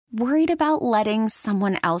Worried about letting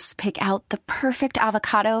someone else pick out the perfect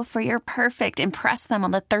avocado for your perfect impress them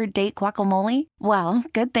on the third date guacamole? Well,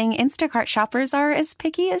 good thing Instacart shoppers are as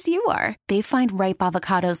picky as you are. They find ripe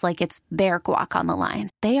avocados like it's their guac on the line.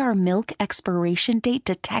 They are milk expiration date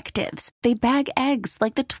detectives. They bag eggs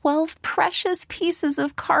like the 12 precious pieces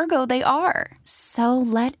of cargo they are. So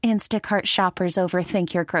let Instacart shoppers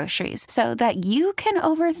overthink your groceries so that you can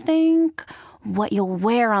overthink what you'll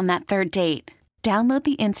wear on that third date. Download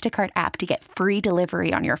the Instacart app to get free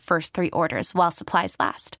delivery on your first 3 orders while supplies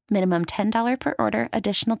last. Minimum $10 per order.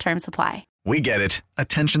 Additional terms apply. We get it.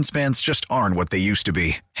 Attention spans just aren't what they used to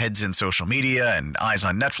be. Heads in social media and eyes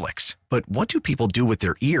on Netflix. But what do people do with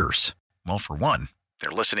their ears? Well, for one, they're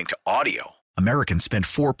listening to audio. Americans spend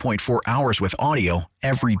 4.4 hours with audio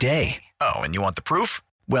every day. Oh, and you want the proof?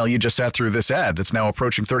 Well, you just sat through this ad that's now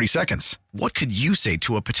approaching 30 seconds. What could you say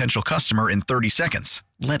to a potential customer in 30 seconds?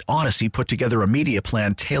 Let Odyssey put together a media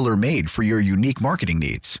plan tailor-made for your unique marketing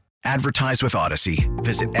needs. Advertise with Odyssey.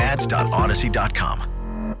 Visit ads.odyssey.com.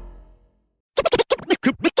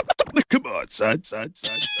 Come on, son.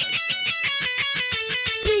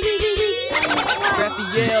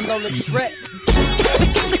 Raphael on the track.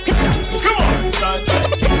 Come on, son.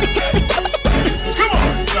 Come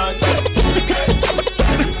on, son. Come on, son.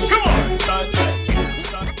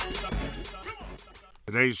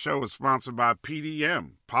 Today's show is sponsored by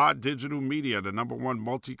PDM, Pod Digital Media. The #1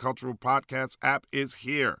 multicultural podcast app is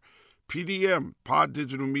here. PDM, Pod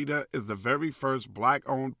Digital Media, is the very first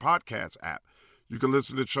Black-owned podcast app. You can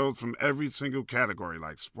listen to shows from every single category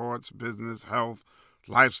like sports, business, health,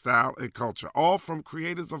 lifestyle, and culture, all from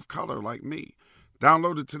creators of color like me.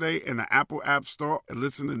 Download it today in the Apple App Store and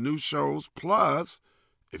listen to new shows. Plus,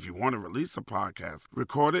 if you want to release a podcast,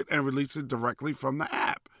 record it and release it directly from the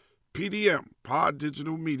app. PDM, Pod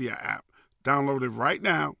Digital Media app. Download it right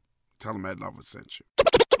now. Tell them Ed Lover sent you.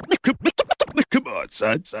 Come on,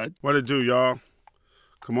 son. What it do, y'all?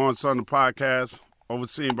 Come on, son, the podcast,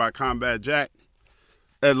 overseen by Combat Jack.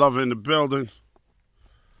 Ed Lover in the building.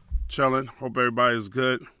 Chilling. Hope everybody's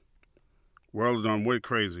good. World done went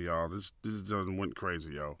crazy, y'all. This done went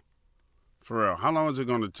crazy, yo. For real. How long is it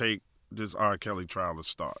going to take this R. Kelly trial to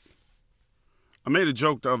start? I made a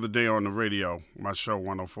joke the other day on the radio, my show,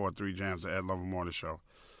 104.3 Jams, the Ed Lover Morning Show.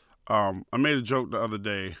 I made a joke the other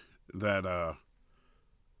day that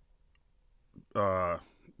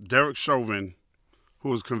Derek Chauvin, who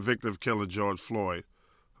was convicted of killing George Floyd,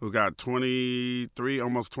 who got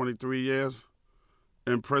almost 23 years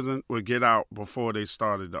in prison, would get out before they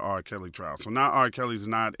started the R. Kelly trial. So now R. Kelly's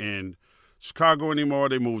not in Chicago anymore.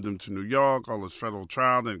 They moved him to New York, all his federal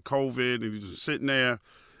trial, then COVID, and he's just sitting there.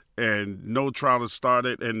 And no trial has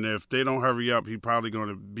started, and if they don't hurry up, he's probably going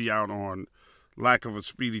to be out on lack of a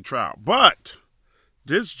speedy trial. But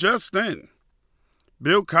this just in,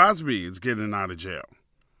 Bill Cosby is getting out of jail.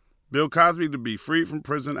 Bill Cosby to be freed from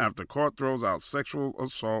prison after court throws out sexual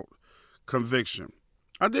assault conviction.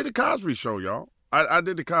 I did the Cosby Show, y'all. I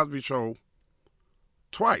did the Cosby Show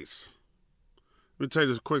twice. Let me tell you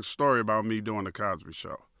this quick story about me doing the Cosby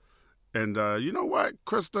Show. And you know what,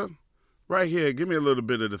 Krista? Right here, give me a little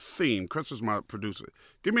bit of the theme. Chris is my producer.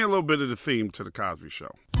 Give me a little bit of the theme to the Cosby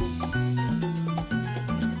Show.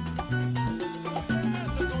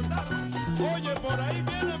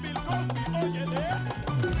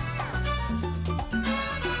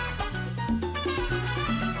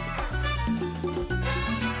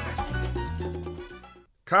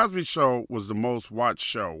 Cosby Show was the most watched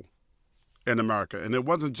show in America, and it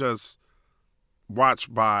wasn't just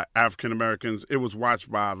watched by African Americans. It was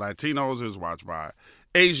watched by Latinos. It was watched by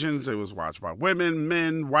Asians. It was watched by women,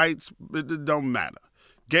 men, whites. It don't matter.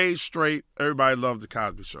 Gay, straight, everybody loved the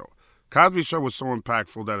Cosby Show. Cosby Show was so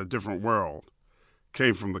impactful that a different world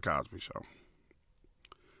came from the Cosby Show.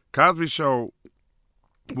 Cosby Show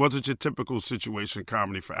wasn't your typical situation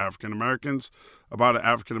comedy for African Americans about an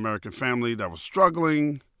African American family that was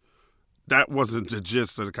struggling. That wasn't the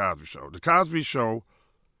gist of the Cosby Show. The Cosby Show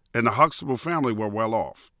and the Huxtable family were well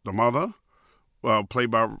off. The mother,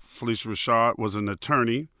 played by Felicia Rashad, was an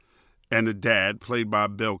attorney, and the dad, played by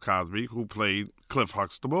Bill Cosby, who played Cliff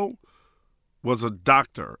Huxtable, was a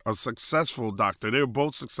doctor, a successful doctor. They were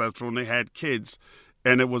both successful, and they had kids,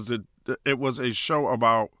 and it was a show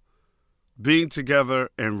about being together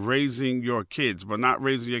and raising your kids, but not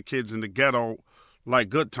raising your kids in the ghetto like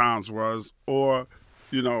Good Times was, or,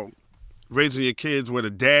 raising your kids where the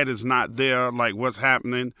dad is not there, like what's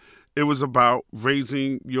happening. It was about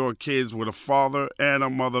raising your kids with a father and a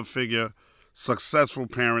mother figure, successful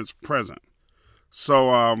parents present.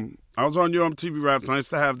 So I was on UMTV Raps, and I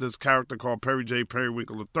used to have this character called Perry J.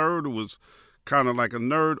 Periwinkle III, who was kind of like a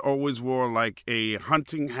nerd, always wore like a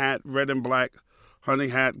hunting hat, red and black hunting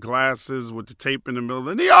hat, glasses with the tape in the middle.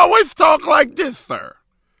 And he always talked like this, sir.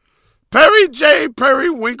 Perry J.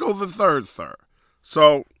 Periwinkle III, sir.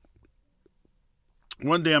 So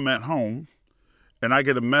one day I'm at home, and I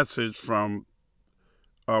get a message from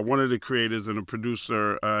one of the creators and a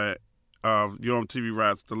producer of Yo MTV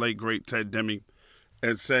Raps, the late, great Ted Demme,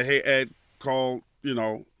 and said, hey, Ed, call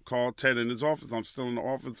Ted in his office. I'm still in the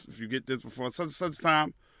office. If you get this before such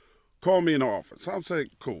time, call me in the office. So I'm saying,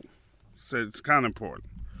 cool. He said, it's kind of important.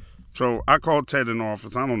 So I called Ted in the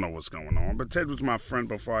office. I don't know what's going on, but Ted was my friend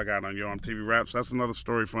before I got on Yo MTV Raps. That's another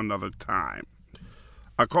story for another time.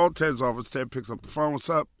 I called Ted's office. Ted picks up the phone. What's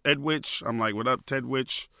up, Ed Witch? I'm like, what up, Ted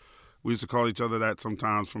Witch? We used to call each other that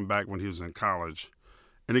sometimes from back when he was in college.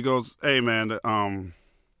 And he goes, hey, man,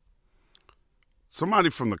 somebody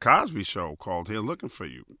from the Cosby Show called here looking for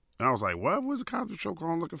you. And I was like, what? What's the Cosby Show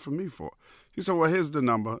calling looking for me for? He said, well, here's the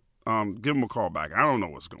number. Give him a call back. I don't know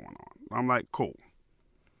what's going on. I'm like, cool.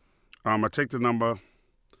 I take the number.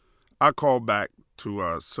 I called back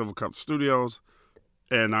to Silver Cup Studios,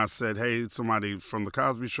 and I said, hey, somebody from the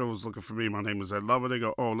Cosby Show is looking for me. My name is Ed Lover. They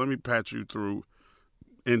go, oh, let me patch you through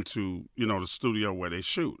into, the studio where they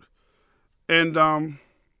shoot. And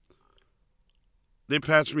they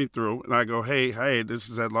patched me through, and I go, hey, this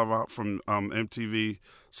is Ed Lover from MTV.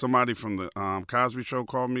 Somebody from the Cosby Show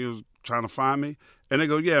called me, was trying to find me. And they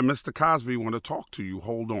go, yeah, Mr. Cosby want to talk to you.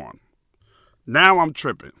 Hold on. Now I'm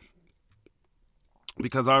tripping.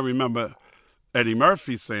 Because I remember Eddie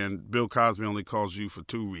Murphy saying Bill Cosby only calls you for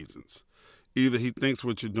two reasons. Either he thinks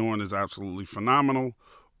what you're doing is absolutely phenomenal,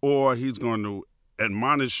 or he's going to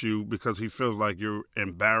admonish you because he feels like you're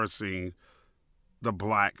embarrassing the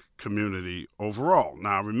black community overall.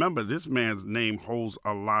 Now, remember, this man's name holds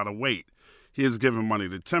a lot of weight. He has given money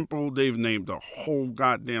to Temple. They've named a whole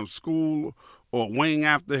goddamn school or wing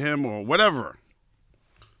after him or whatever.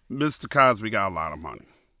 Mr. Cosby got a lot of money.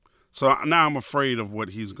 So now I'm afraid of what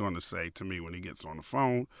he's going to say to me when he gets on the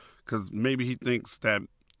phone, because maybe he thinks that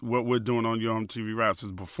what we're doing on Yo MTV Raps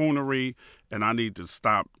is buffoonery, and I need to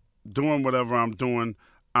stop doing whatever I'm doing.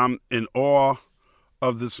 I'm in awe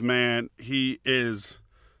of this man. He is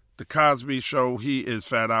the Cosby Show. He is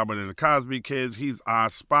Fat Albert and the Cosby Kids. He's I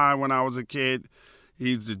Spy when I was a kid.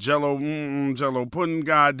 He's the Jello pudding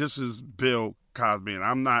guy. This is Bill Cosby, and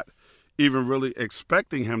I'm not even really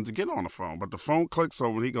expecting him to get on the phone. But the phone clicks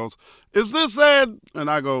over and he goes, is this Ed?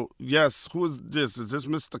 And I go, yes, who is this? Is this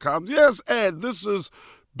Mr. Cosby? Yes, Ed, this is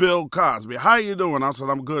Bill Cosby. How you doing? I said,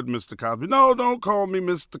 I'm good, Mr. Cosby. No, don't call me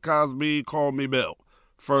Mr. Cosby. Call me Bill.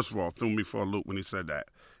 First of all, threw me for a loop when he said that.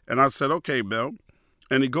 And I said, okay, Bill.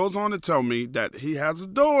 And he goes on to tell me that he has a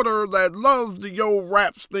daughter that loves the Yo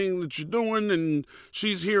Raps thing that you're doing, and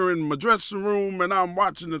she's here in my dressing room, and I'm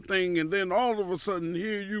watching the thing, and then all of a sudden,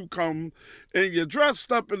 here you come, and you're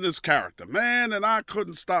dressed up in this character, man, and I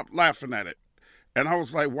couldn't stop laughing at it. And I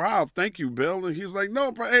was like, wow, thank you, Bill. And he's like,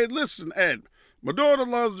 no, but hey, listen, Ed, my daughter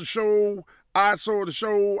loves the show. I saw the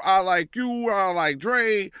show. I like you. I like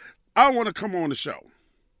Dre. I want to come on the show.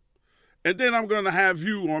 And then I'm going to have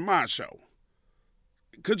you on my show.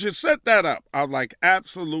 Could you set that up? I was like,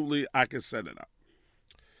 absolutely, I can set it up.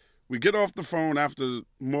 We get off the phone after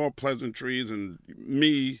more pleasantries and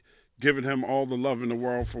me giving him all the love in the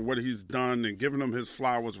world for what he's done and giving him his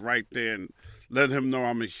flowers right there and letting him know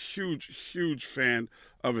I'm a huge, huge fan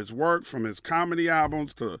of his work, from his comedy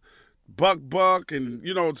albums to Buck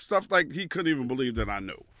and, stuff like he couldn't even believe that I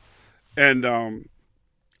knew. And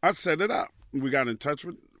I set it up. We got in touch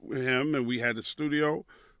with him, and we had the studio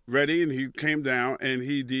ready, and he came down, and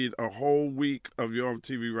he did a whole week of Yo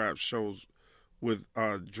MTV Rap shows with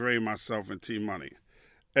Dre, myself, and T-Money.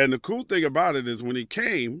 And the cool thing about it is when he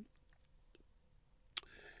came,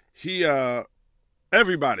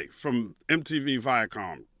 everybody from MTV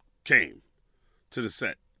Viacom came to the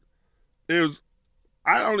set.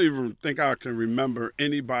 I don't even think I can remember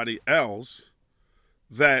anybody else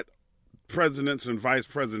that presidents and vice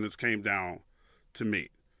presidents came down to meet.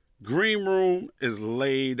 Green room is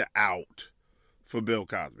laid out for Bill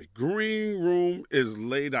Cosby. Green room is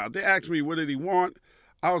laid out. They asked me, what did he want?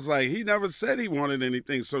 I was like, he never said he wanted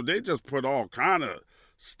anything. So they just put all kind of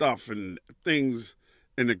stuff and things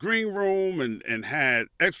in the green room and had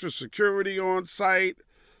extra security on site,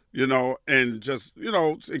 and just,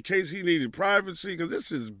 in case he needed privacy, because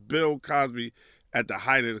this is Bill Cosby at the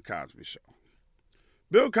height of the Cosby Show.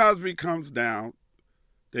 Bill Cosby comes down.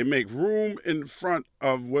 They make room in front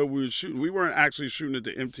of where we were shooting. We weren't actually shooting at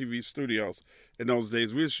the MTV studios in those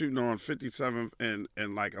days. We were shooting on 57th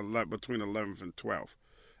and like 11, between 11th and 12th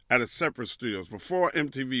at a separate studios before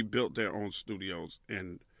MTV built their own studios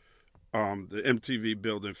in the MTV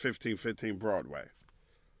building, 1515 Broadway.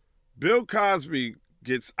 Bill Cosby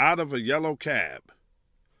gets out of a yellow cab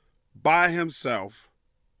by himself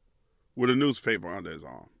with a newspaper under his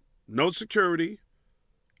arm. No security,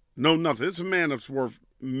 no nothing. It's a man that's worth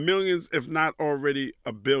millions, if not already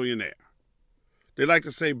a billionaire. They like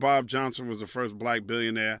to say Bob Johnson was the first black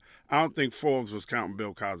billionaire. I don't think Forbes was counting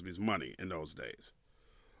Bill Cosby's money in those days.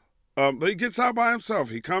 But he gets out by himself.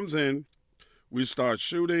 He comes in. We start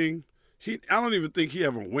shooting. I don't even think he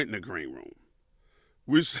ever went in the green room.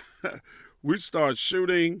 We start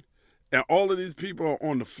shooting, and all of these people are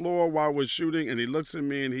on the floor while we're shooting, and he looks at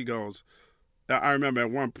me and he goes, I remember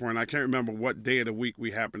at one point, I can't remember what day of the week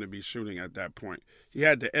we happened to be shooting at that point. He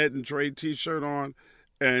had the Ed and Dre t-shirt on,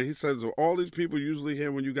 and he says, are all these people usually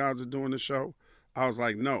here when you guys are doing the show? I was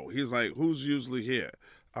like, no. He's like, who's usually here?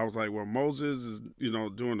 I was like, well, Moses is,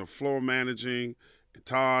 doing the floor managing.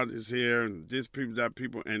 Todd is here, and this people, that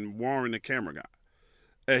people, and Warren, the camera guy.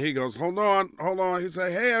 And he goes, hold on. He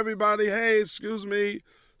said, hey, everybody, hey, excuse me,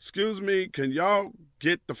 can y'all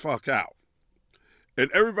get the fuck out? And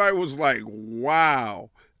everybody was like, wow.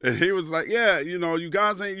 And he was like, yeah, you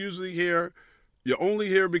guys ain't usually here. You're only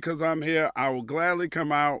here because I'm here. I will gladly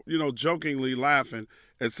come out, jokingly laughing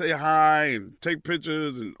and say hi and take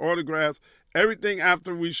pictures and autographs, everything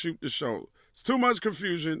after we shoot the show. It's too much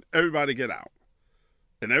confusion. Everybody get out.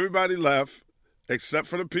 And everybody left except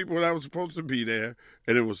for the people that were supposed to be there.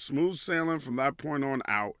 And it was smooth sailing from that point on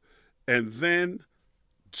out. And then,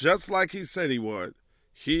 just like he said he would,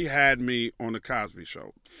 he had me on the Cosby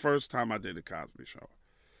Show. First time I did the Cosby Show.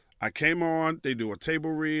 I came on, they do a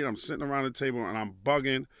table read. I'm sitting around the table and I'm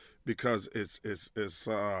bugging because it's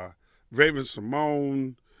Raven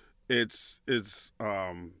Simone, it's Felicia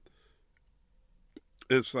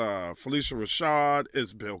Rashad,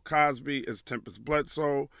 it's Bill Cosby, it's Tempest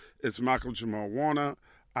Bledsoe, it's Michael Jamal Warner.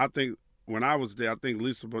 I think when I was there, I think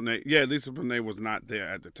Lisa Bonet was not there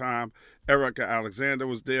at the time. Erica Alexander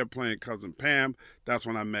was there playing Cousin Pam. That's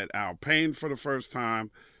when I met Al Payne for the first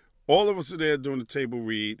time. All of us are there doing the table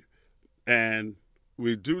read, and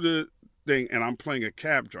we do the thing, and I'm playing a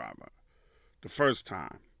cab driver the first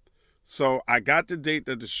time. So I got the date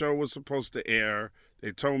that the show was supposed to air.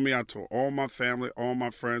 They told me, I told all my family, all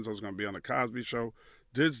my friends I was going to be on the Cosby Show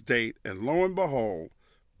this date, and lo and behold,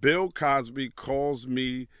 Bill Cosby calls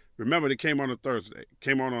me. Remember, they came on a Thursday.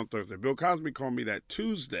 Bill Cosby called me that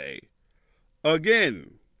Tuesday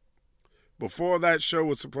again before that show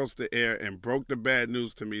was supposed to air and broke the bad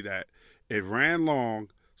news to me that it ran long,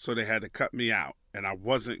 so they had to cut me out, and I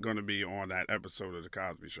wasn't going to be on that episode of the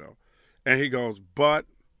Cosby Show. And he goes, but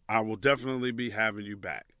I will definitely be having you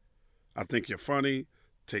back. I think you're funny.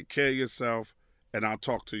 Take care of yourself, and I'll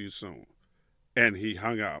talk to you soon. And he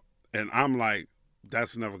hung up. And I'm like,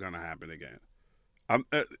 that's never going to happen again.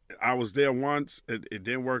 I was there once. It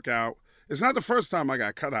didn't work out. It's not the first time I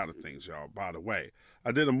got cut out of things, y'all, by the way.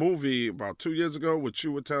 I did a movie about 2 years ago with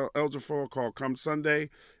Chiwetel Ejiofor called Come Sunday.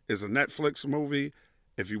 It's a Netflix movie.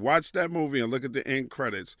 If you watch that movie and look at the end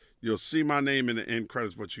credits, you'll see my name in the end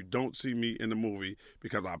credits, but you don't see me in the movie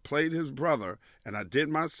because I played his brother and I did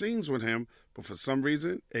my scenes with him, but for some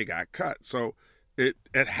reason it got cut. So it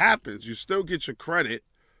happens. You still get your credit,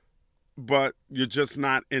 but you're just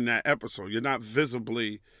not in that episode. You're not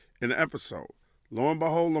visibly in the episode. Lo and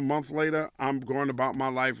behold, a month later, I'm going about my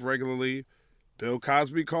life regularly. Bill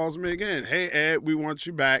Cosby calls me again. Hey, Ed, we want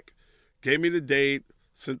you back. Gave me the date.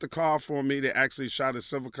 Sent the car for me. They actually shot at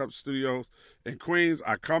Silver Cup Studios in Queens.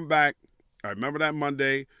 I come back. I remember that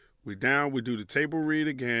Monday. We do the table read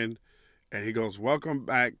again. And he goes, welcome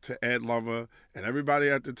back to Ed Lover. And everybody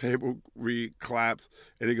at the table read claps.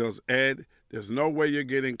 And he goes, Ed, there's no way you're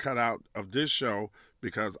getting cut out of this show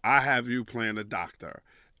because I have you playing a doctor.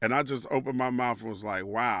 And I just opened my mouth and was like,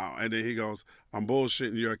 wow. And then he goes, I'm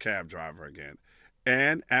bullshitting, you're a cab driver again.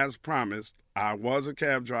 And as promised, I was a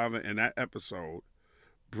cab driver in that episode.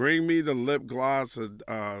 Bring Me the Lip Gloss of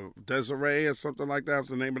Desiree or something like that's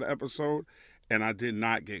the name of the episode. And I did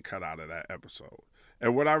not get cut out of that episode.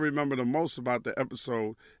 And what I remember the most about the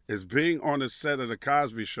episode is being on the set of the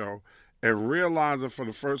Cosby Show and realizing for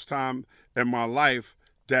the first time in my life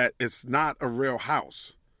that it's not a real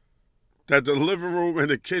house. That the living room and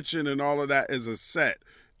the kitchen and all of that is a set.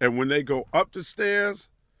 And when they go up the stairs,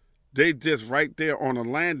 they just right there on a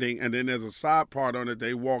landing, and then there's a side part on it.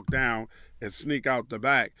 They walk down and sneak out the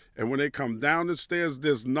back. And when they come down the stairs,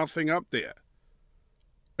 there's nothing up there.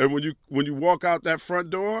 And when you walk out that front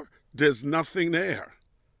door, there's nothing there.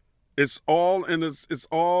 It's all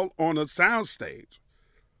on a sound stage.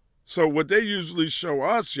 So what they usually show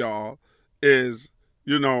us, y'all, is,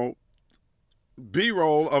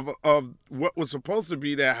 B-roll of what was supposed to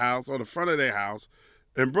be their house or the front of their house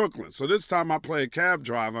in Brooklyn. So this time I play a cab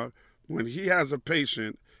driver when he has a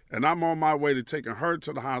patient and I'm on my way to taking her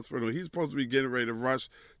to the hospital. He's supposed to be getting ready to rush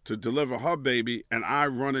to deliver her baby, and I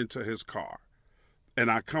run into his car.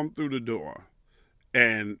 And I come through the door,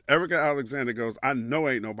 and Erica Alexander goes, I know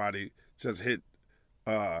ain't nobody just hit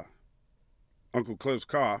Uncle Cliff's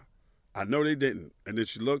car. I know they didn't. And then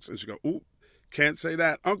she looks and she goes, oop, can't say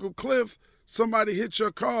that. Uncle Cliff, somebody hit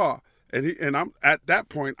your car. And I'm at that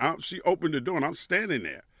point, she opened the door and I'm standing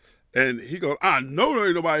there. And he goes, I know there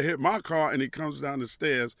ain't nobody hit my car. And he comes down the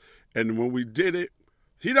stairs. And when we did it,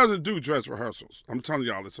 he doesn't do dress rehearsals. I'm telling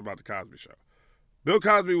y'all this about the Cosby Show. Bill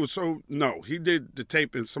Cosby was he did the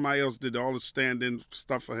tape and somebody else did all the stand-in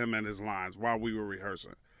stuff for him and his lines while we were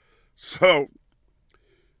rehearsing. So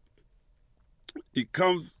he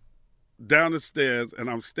comes down the stairs and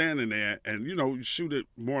I'm standing there, and you shoot it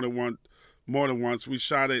more than once. We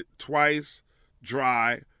shot it twice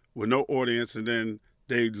dry with no audience, and then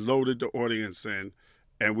they loaded the audience in,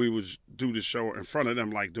 and we would do the show in front of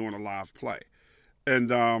them like doing a live play.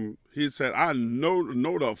 And he said, I know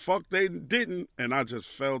the fuck they didn't. And I just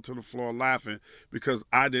fell to the floor laughing because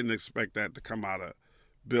I didn't expect that to come out of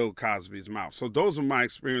Bill Cosby's mouth. So those are my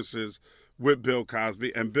experiences with Bill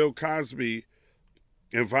Cosby. And Bill Cosby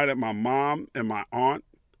invited my mom and my aunt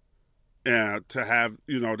to have,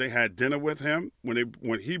 they had dinner with him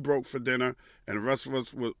when he broke for dinner, and the rest of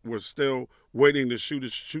us were still waiting to shoot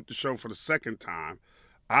the show for the second time.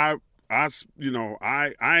 I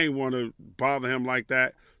ain't want to bother him like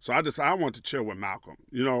that. So I want to chill with Malcolm,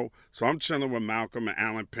 So I'm chilling with Malcolm and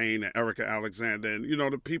Alan Payne and Erica Alexander and,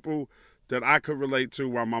 the people that I could relate to,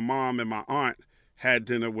 while my mom and my aunt had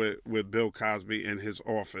dinner with Bill Cosby in his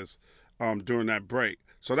office during that break.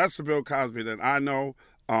 So that's the Bill Cosby that I know.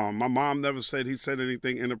 My mom never said he said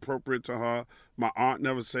anything inappropriate to her. My aunt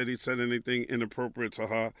never said he said anything inappropriate to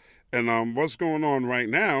her. And what's going on right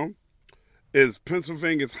now is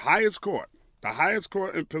Pennsylvania's highest court, the highest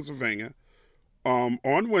court in Pennsylvania, on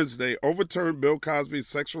Wednesday overturned Bill Cosby's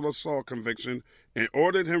sexual assault conviction and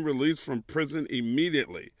ordered him released from prison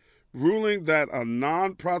immediately, ruling that a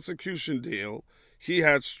non-prosecution deal he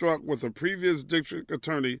had struck with a previous district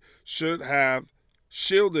attorney should have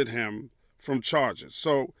shielded him from charges.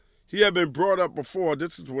 So he had been brought up before,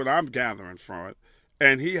 this is what I'm gathering from it,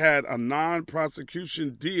 and he had a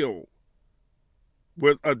non-prosecution deal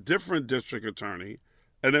with a different district attorney,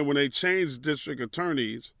 and then when they changed district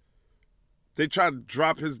attorneys, they tried to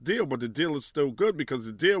drop his deal, but the deal is still good because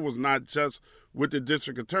the deal was not just with the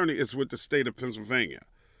district attorney, it's with the state of Pennsylvania.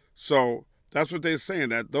 So that's what they're saying,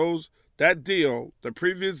 that deal, the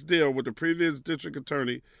previous deal with the previous district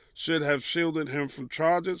attorney, should have shielded him from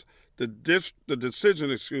charges. The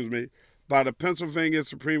decision, by the Pennsylvania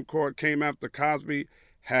Supreme Court came after Cosby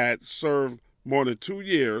had served more than 2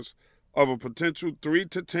 years of a potential 3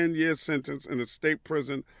 to 10 year sentence in a state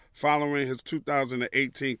prison following his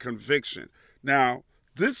 2018 conviction. Now,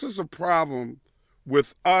 this is a problem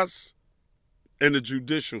with us in the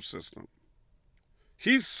judicial system.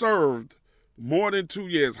 He served more than 2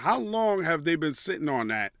 years. How long have they been sitting on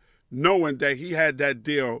that, knowing that he had that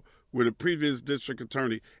deal with a previous district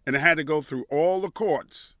attorney, and it had to go through all the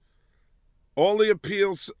courts, all the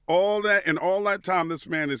appeals, all that, and all that time this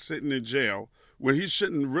man is sitting in jail when he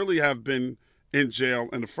shouldn't really have been in jail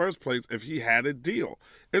in the first place if he had a deal.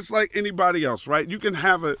 It's like anybody else, right? You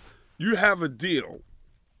have a deal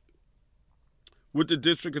with the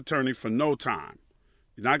district attorney for no time.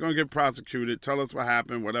 You're not going to get prosecuted. Tell us what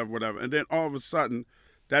happened, whatever. And then all of a sudden,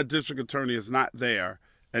 that district attorney is not there,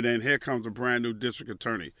 and then here comes a brand new district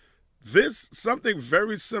attorney. Something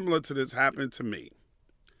very similar to this happened to me.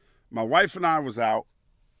 My wife and I was out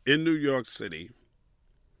in New York City,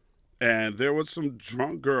 and there was some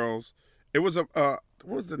drunk girls. It was what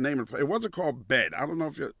was the name of the place? It wasn't called Bed. I don't know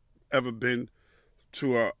if you've ever been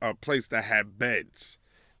to a place that had beds.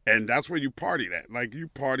 And that's where you partied at. Like, you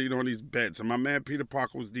partied on these beds. And my man Peter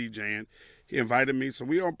Parker was DJing. He invited me. So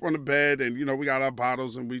we up on the bed, and, we got our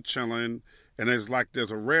bottles, and we chilling. And there's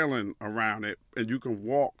a railing around it, and you can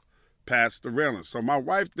walk past the railing. So my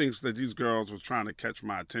wife thinks that these girls was trying to catch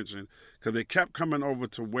my attention because they kept coming over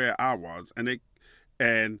to where I was, and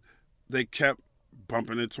they kept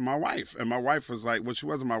bumping into my wife. And my wife was like, well, she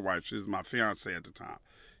wasn't my wife. She was my fiance at the time.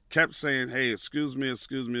 Kept saying, hey, excuse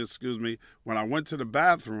me. When I went to the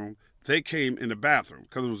bathroom, they came in the bathroom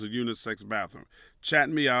because it was a unisex bathroom,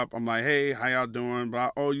 chatting me up. I'm like, hey, how y'all doing? Blah.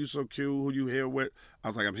 Oh, you so cute. Who you here with? I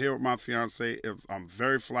was like, I'm here with my fiance. I'm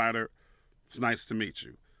very flattered. It's nice to meet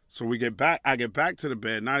you. So I get back to the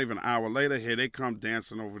bed. Not even an hour later, here they come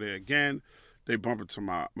dancing over there again. They bump into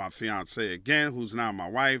my fiance again, who's now my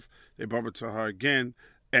wife. They bump into her again.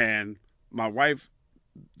 And my wife,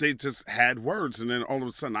 they just had words. And then all of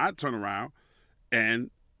a sudden I turn around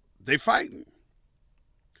and they fighting.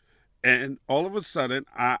 And all of a sudden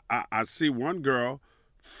I see one girl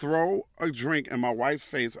throw a drink in my wife's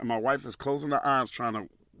face, and my wife is closing her eyes trying to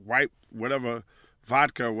wipe whatever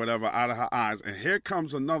vodka or whatever out of her eyes. And here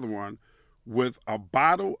comes another one with a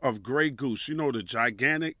bottle of Grey Goose. You know, the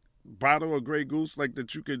gigantic bottle of Grey Goose, like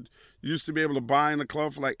that you used to be able to buy in the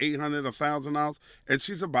club for like $800, $1,000. And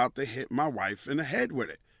she's about to hit my wife in the head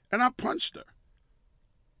with it. And I punched her.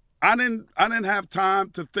 I didn't have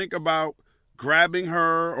time to think about grabbing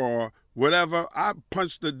her or whatever. I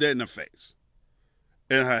punched her dead in the face.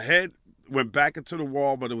 And her head went back into the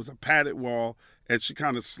wall, but it was a padded wall, and she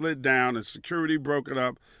kind of slid down, and security broke it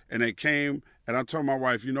up, and they came, and I told my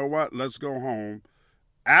wife, you know what, let's go home.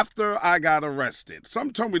 After I got arrested,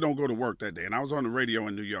 some told me don't go to work that day, and I was on the radio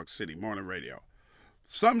in New York City, morning radio.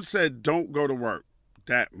 Some said don't go to work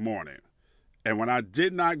that morning. And when I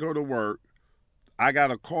did not go to work, I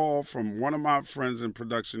got a call from one of my friends in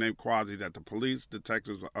production named Quasi that the police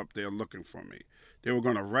detectives are up there looking for me. They were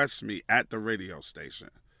going to arrest me at the radio station.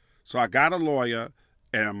 So I got a lawyer,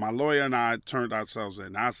 and my lawyer and I turned ourselves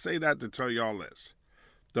in. Now, I say that to tell y'all this.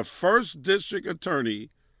 The first district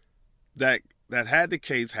attorney that had the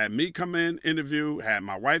case had me come in, interview, had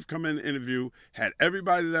my wife come in, interview, had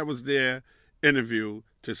everybody that was there interview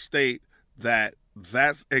to state that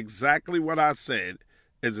that's exactly what I said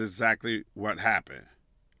is exactly what happened.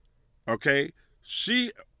 Okay?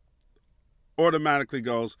 She automatically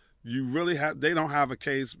goes, they don't have a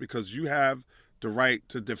case because you have the right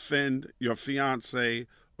to defend your fiance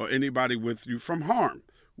or anybody with you from harm,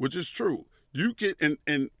 which is true. You can,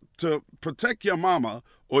 and to protect your mama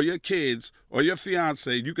or your kids or your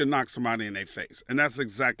fiance, you can knock somebody in their face. And that's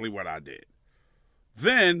exactly what I did.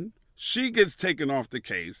 Then she gets taken off the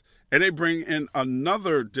case, and they bring in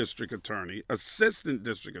another district attorney, assistant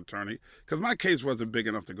district attorney, because my case wasn't big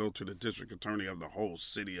enough to go to the district attorney of the whole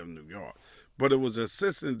city of New York. But it was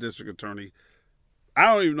assistant district attorney. I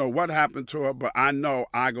don't even know what happened to her, but I know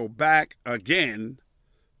I go back again,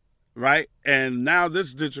 right? And now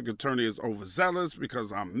this district attorney is overzealous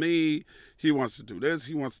because I'm me. He wants to do this.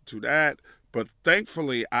 He wants to do that. But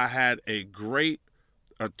thankfully, I had a great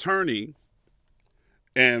attorney,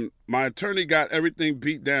 and my attorney got everything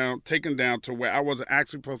taken down to where I wasn't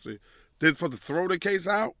actually supposed to throw the case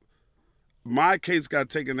out. My case got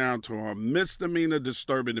taken down to a misdemeanor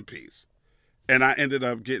disturbing the peace. And I ended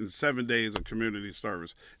up getting 7 days of community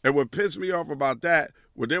service. And what pissed me off about that,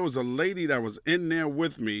 there was a lady that was in there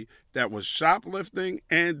with me that was shoplifting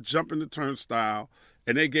and jumping the turnstile,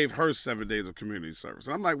 and they gave her 7 days of community service.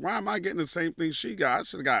 And I'm like, why am I getting the same thing she got? I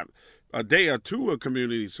should have got a day or two of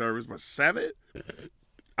community service, but 7?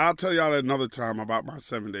 I'll tell y'all another time about my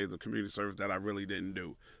 7 days of community service that I really didn't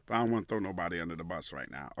do. But I don't want to throw nobody under the bus right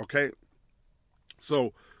now, okay?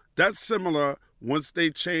 So that's similar. Once they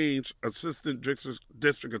change assistant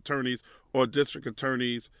district attorneys or district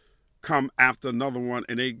attorneys come after another one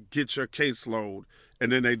and they get your caseload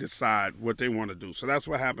and then they decide what they want to do. So that's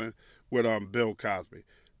what happened with Bill Cosby.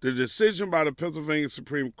 The decision by the Pennsylvania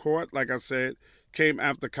Supreme Court, like I said, came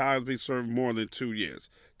after Cosby served more than 2 years.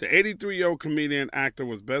 The 83-year-old comedian actor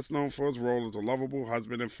was best known for his role as a lovable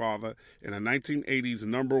husband and father in the 1980s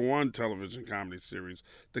 #1 television comedy series,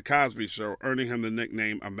 The Cosby Show, earning him the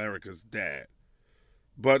nickname America's Dad.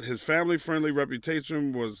 But his family-friendly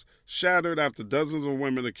reputation was shattered after dozens of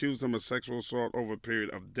women accused him of sexual assault over a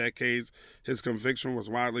period of decades. His conviction was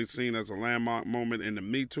widely seen as a landmark moment in the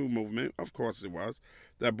Me Too movement, of course it was,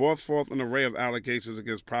 that brought forth an array of allegations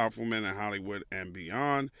against powerful men in Hollywood and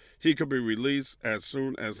beyond. He could be released as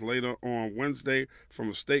soon as later on Wednesday from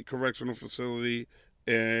a state correctional facility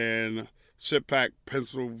in Shipack,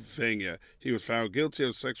 Pennsylvania. He was found guilty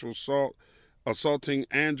of sexual assault, assaulting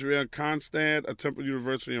Andrea Constad, a Temple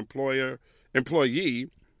University employee,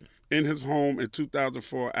 in his home in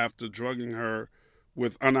 2004 after drugging her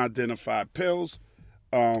with unidentified pills,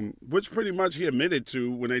 which pretty much he admitted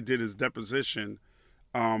to when they did his deposition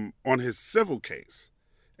on his civil case.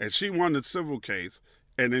 And she won the civil case,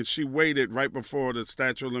 and then she waited right before the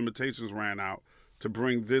statute of limitations ran out to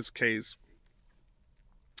bring this case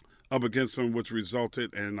up against him, which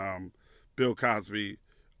resulted in Bill Cosby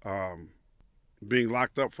being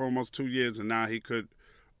locked up for almost 2 years, and now he could,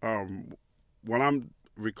 when I'm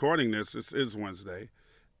recording this is Wednesday,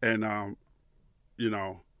 and,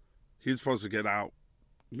 he's supposed to get out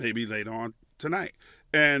maybe later on tonight.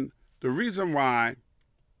 And the reason why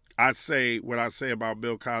I say what I say about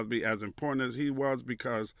Bill Cosby, as important as he was,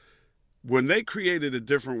 because when they created A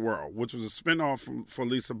Different World, which was a spinoff for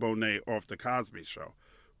Lisa Bonet off The Cosby Show,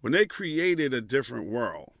 when they created A Different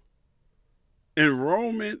World,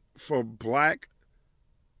 enrollment for black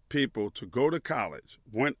people to go to college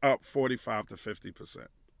went up 45 to 50%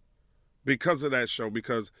 because of that show,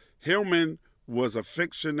 because Hillman was a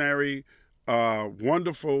fictionary,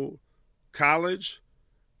 wonderful college,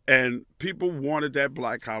 and people wanted that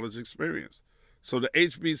black college experience. So the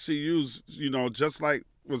HBCUs, just like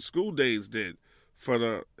what School Days did for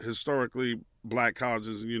the historically black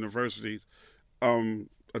colleges and universities, A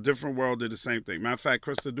Different World did the same thing. Matter of fact,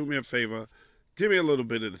 Krista, do me a favor. Give me a little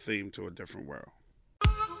bit of the theme to A Different World.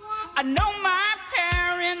 I know my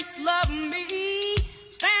parents love me,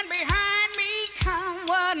 stand behind me, come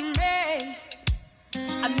what may.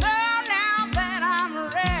 I know now that I'm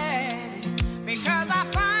ready, because I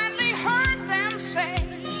finally heard them say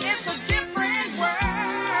it's a different world.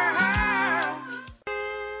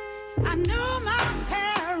 I know my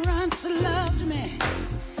parents loved me,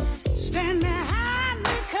 stand behind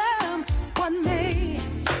me, come what may.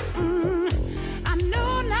 I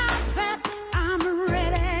know now that I'm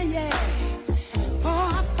ready, yeah, for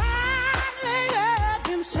I finally heard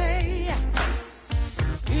them say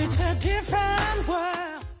it's a different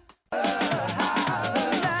world. I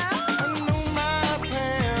know my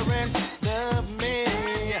parents love me,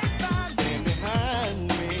 stand behind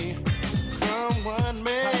me, come what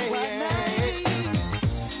may.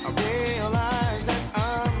 I realize that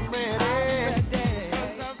I'm ready,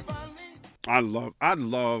 'cause I finally... I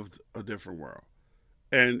loved A Different World.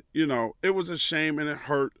 And, it was a shame and it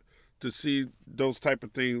hurt to see those type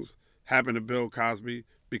of things happen to Bill Cosby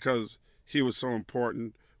because he was so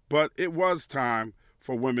important. But it was time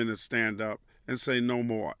for women to stand up and say no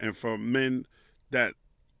more, and for men that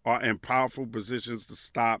are in powerful positions to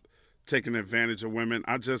stop taking advantage of women.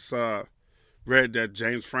 I just read that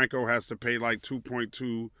James Franco has to pay like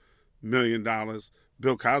 $2.2 million.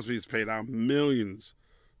 Bill Cosby's paid out millions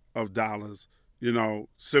of dollars.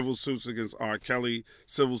 Civil suits against R. Kelly,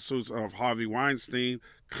 civil suits of Harvey Weinstein,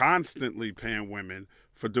 constantly paying women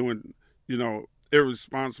for doing,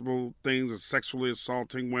 irresponsible things and sexually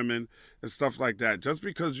assaulting women and stuff like that. Just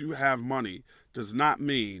because you have money does not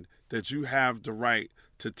mean that you have the right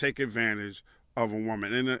to take advantage of a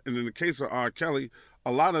woman. And in the case of R. Kelly,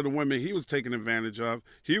 a lot of the women he was taking advantage of,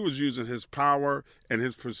 he was using his power and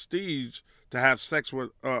his prestige to have sex with,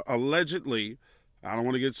 allegedly, I don't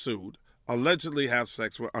want to get sued, allegedly have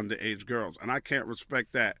sex with underage girls. And I can't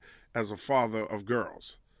respect that as a father of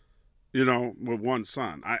girls, with one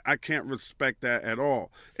son. I can't respect that at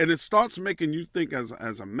all. And it starts making you think as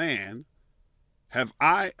a man, have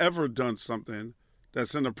I ever done something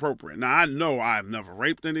that's inappropriate? Now, I know I've never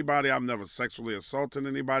raped anybody. I've never sexually assaulted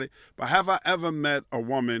anybody. But have I ever met a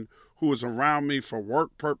woman who was around me for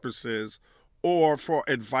work purposes or for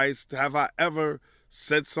advice? Have I ever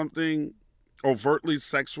said something overtly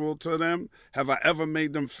sexual to them? Have I ever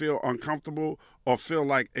made them feel uncomfortable or feel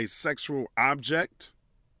like a sexual object?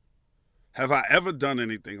 Have I ever done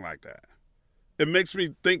anything like that? It makes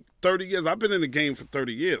me think 30 years. I've been in the game for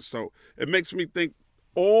 30 years, so it makes me think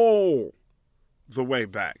all the way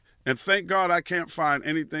back. And thank God I can't find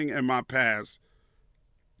anything in my past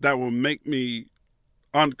that will make me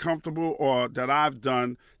uncomfortable or that I've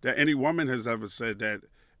done that any woman has ever said that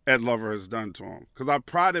Ed Lover has done to him. Because I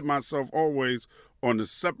prided myself always on the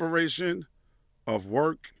separation of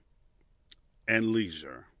work and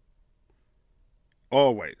leisure.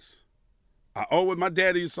 Always. My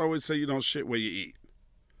daddy used to always say, you don't shit where you eat.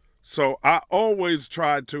 So I always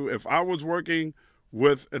tried to, if I was working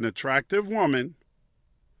with an attractive woman,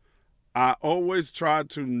 I always tried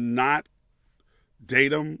to not date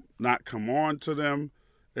them, not come on to them,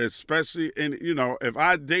 especially if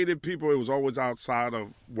I dated people, it was always outside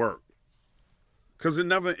of work, because it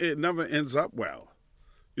never ends up well.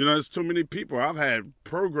 There's too many people. I've had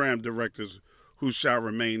program directors who shall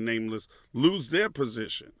remain nameless lose their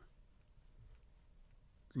position,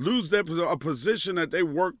 a position that they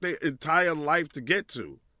worked their entire life to get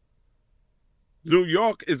to. New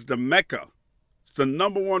York is the Mecca. It's the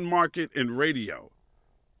number one market in radio.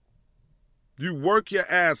 You work your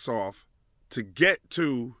ass off to get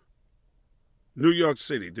to New York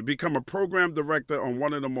City, to become a program director on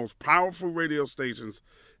one of the most powerful radio stations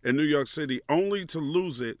in New York City, only to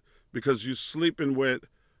lose it because you're sleeping with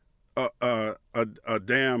a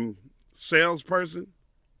damn salesperson,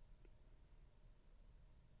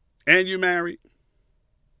 and you married,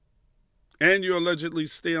 and you're allegedly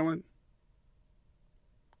stealing.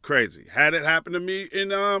 Crazy. Had it happen to me in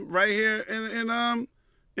right here in the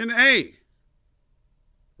A.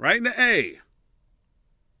 Right in the A.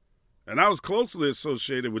 And I was closely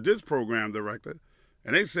associated with this program director,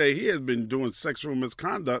 and they say he has been doing sexual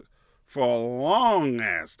misconduct for a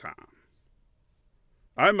long-ass time.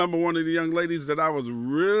 I remember one of the young ladies that I was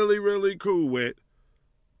really, really cool with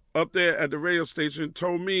up there at the radio station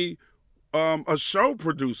told me a show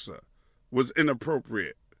producer was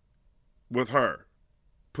inappropriate with her,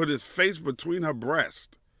 put his face between her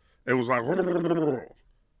breast, and was like,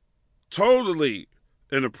 totally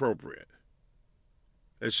inappropriate.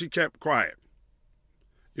 And she kept quiet.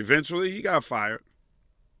 Eventually, he got fired.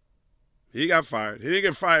 He got fired. He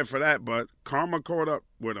didn't get fired for that, but karma caught up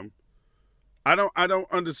with him. I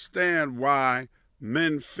don't understand why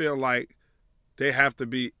men feel like they have to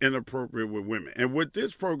be inappropriate with women. And with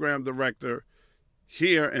this program director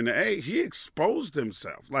here in the A, he exposed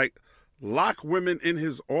himself. Like, lock women in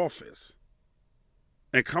his office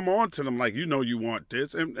and come on to them like, you know you want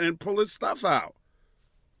this, and pull his stuff out.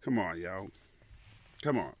 Come on, yo.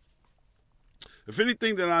 Come on. If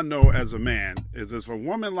anything that I know as a man is if a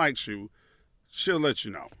woman likes you, she'll let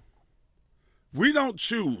you know. We don't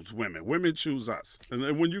choose women. Women choose us.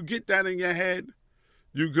 And when you get that in your head,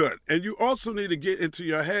 you're good. And you also need to get into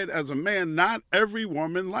your head as a man, not every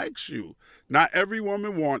woman likes you. Not every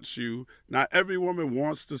woman wants you. Not every woman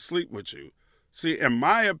wants to sleep with you. See, in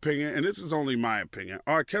my opinion, and this is only my opinion,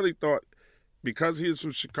 R. Kelly thought because he is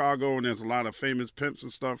from Chicago and there's a lot of famous pimps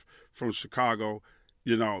and stuff from Chicago,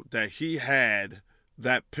 you know, that he had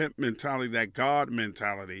that pimp mentality, that God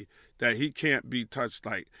mentality, that he can't be touched.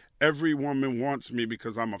 Like, every woman wants me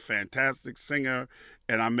because I'm a fantastic singer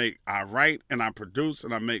and I write and I produce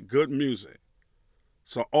and I make good music.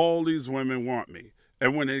 So all these women want me.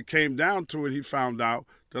 And when it came down to it, he found out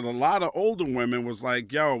that a lot of older women was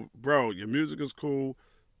like, yo, bro, your music is cool,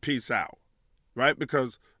 peace out, right?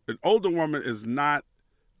 Because an older woman is not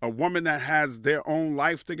a woman that has their own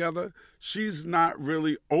life together. She's not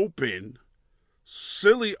really open,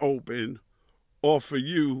 silly open, or for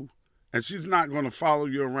you, and she's not going to follow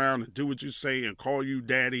you around and do what you say and call you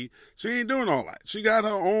daddy. She ain't doing all that. She got her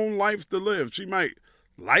own life to live. She might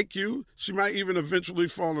like you. She might even eventually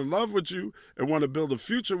fall in love with you and want to build a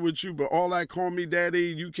future with you, but all that call me daddy,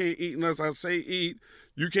 you can't eat unless I say eat,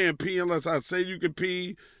 you can't pee unless I say you can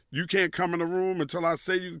pee, you can't come in the room until I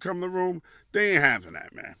say you can come in the room, they ain't having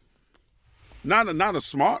that, man. Not a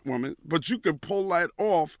smart woman, but you can pull that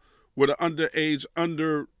off with an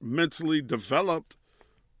underage, mentally developed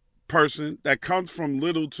person that comes from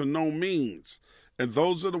little to no means. And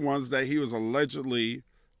those are the ones that he was allegedly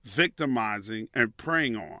victimizing and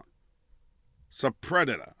preying on. It's a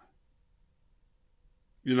predator.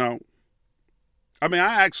 You know? I mean,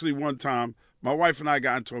 I actually one time, my wife and I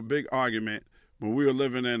got into a big argument when we were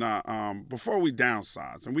living in, before we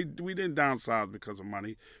downsized. And we didn't downsize because of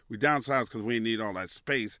money. We downsized because we didn't need all that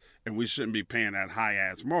space and we shouldn't be paying that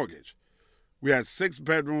high-ass mortgage. We had 6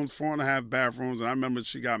 bedrooms, 4.5 bathrooms, and I remember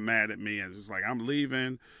she got mad at me and just like, I'm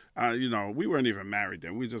leaving. You know, we weren't even married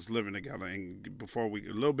then. We were just living together and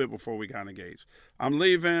a little bit before we got engaged. I'm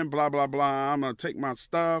leaving, blah, blah, blah. I'm going to take my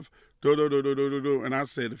stuff, do. And I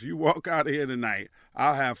said, if you walk out of here tonight,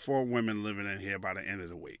 I'll have 4 women living in here by the end of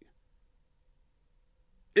the week.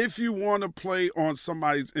 If you want to play on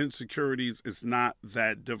somebody's insecurities, it's not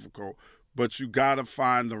that difficult, but you got to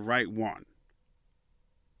find the right one.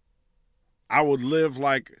 I would live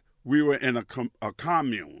like we were in a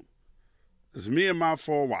commune. It's me and my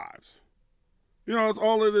 4 wives. You know, it's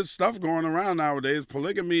all of this stuff going around nowadays.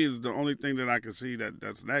 Polygamy is the only thing that I can see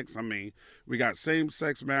that's next. I mean, we got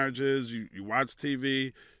same-sex marriages. You watch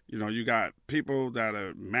TV. You know, you got people that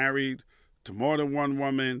are married to more than one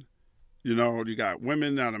woman. You know, you got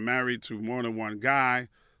women that are married to more than one guy.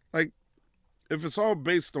 Like, if it's all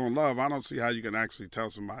based on love, I don't see how you can actually tell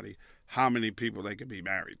somebody how many people they can be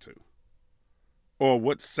married to or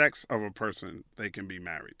what sex of a person they can be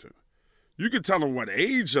married to. You can tell them what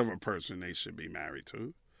age of a person they should be married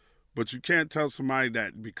to, but you can't tell somebody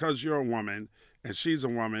that because you're a woman and she's a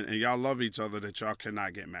woman and y'all love each other that y'all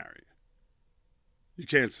cannot get married. You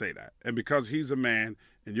can't say that. And because he's a man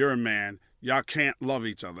and you're a man, y'all can't love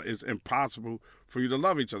each other. It's impossible for you to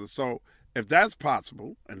love each other. So if that's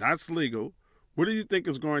possible and that's legal, what do you think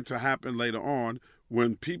is going to happen later on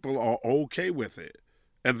when people are okay with it?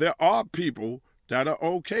 And there are people that are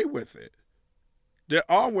okay with it. There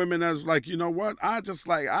are women that's like, you know what? I just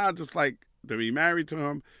like to be married to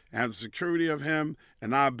him and have the security of him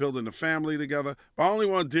and I building a family together. But I only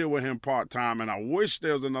want to deal with him part-time, and I wish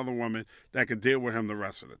there was another woman that could deal with him the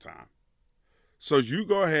rest of the time. So you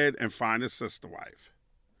go ahead and find a sister wife.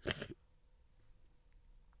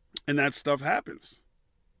 And that stuff happens.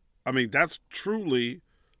 I mean, that's truly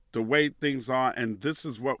the way things are, and this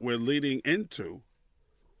is what we're leading into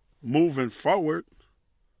moving forward,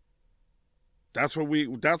 that's what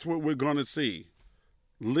we're going to see.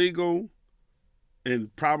 Legal,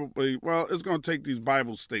 and probably, well, it's going to take these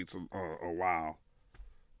Bible states a while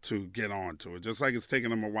to get on to it. Just like it's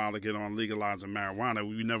taking them a while to get on legalizing marijuana.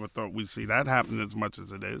 We never thought we'd see that happen as much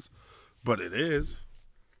as it is. But it is.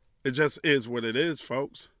 It just is what it is,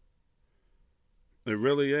 folks. It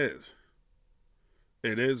really is.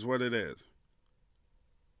 It is what it is.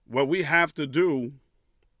 What we have to do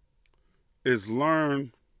is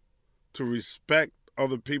learn to respect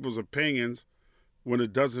other people's opinions when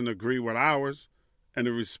it doesn't agree with ours, and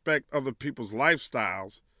to respect other people's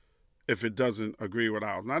lifestyles if it doesn't agree with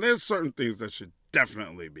ours. Now, there's certain things that should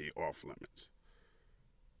definitely be off limits.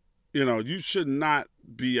 You know, you should not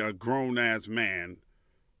be a grown-ass man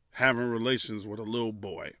having relations with a little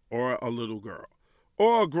boy or a little girl,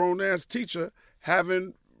 or a grown-ass teacher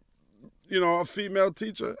having, a female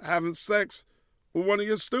teacher having sex with one of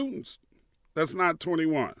your students that's not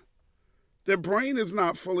 21. Their brain is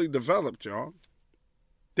not fully developed, y'all.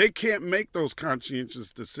 They can't make those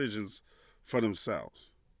conscientious decisions for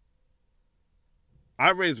themselves.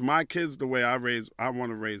 I raise my kids the way I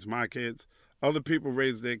want to raise my kids. Other people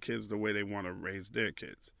raise their kids the way they want to raise their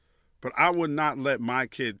kids. But I would not let my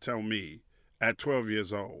kid tell me at 12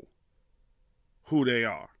 years old who they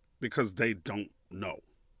are, because they don't know.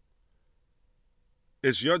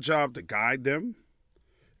 It's your job to guide them.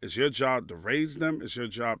 It's your job to raise them. It's your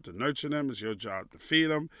job to nurture them. It's your job to feed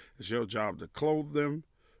them. It's your job to clothe them.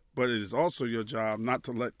 But it is also your job not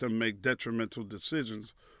to let them make detrimental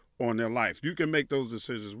decisions on their life. You can make those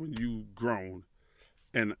decisions when you've grown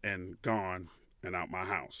and gone and out my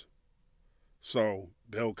house. So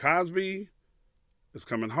Bill Cosby is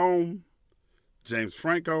coming home. James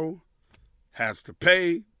Franco has to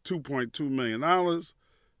pay $2.2 million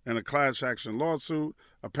in a class action lawsuit.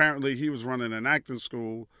 Apparently he was running an acting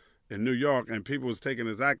school in New York, and people was taking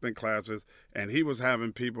his acting classes, and he was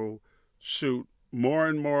having people shoot more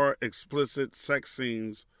and more explicit sex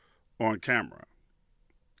scenes on camera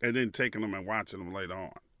and then taking them and watching them later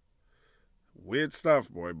on. Weird stuff,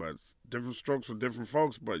 boy, but different strokes for different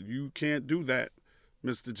folks. But you can't do that,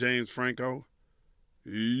 Mr. James Franco.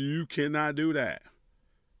 You cannot do that.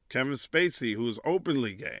 Kevin Spacey, who is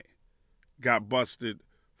openly gay, got busted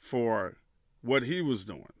for what he was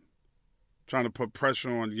doing, trying to put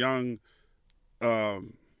pressure on young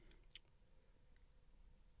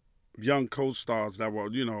co-stars that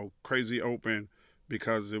were, crazy open,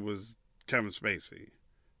 because it was Kevin Spacey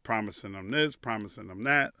promising them this, promising them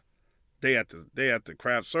that. They at the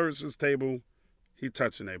craft services table, he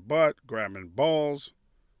touching their butt, grabbing balls,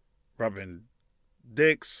 rubbing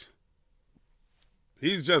dicks.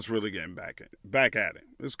 He's just really getting back at it.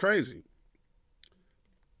 It's crazy.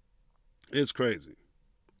 It's crazy.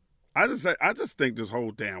 I just think this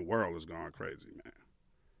whole damn world is going crazy,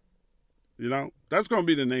 man. That's going to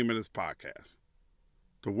be the name of this podcast.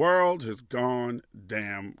 The world has gone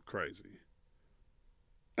damn crazy.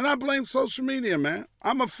 And I blame social media, man.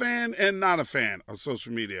 I'm a fan and not a fan of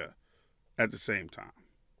social media at the same time.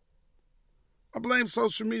 I blame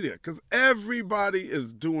social media because everybody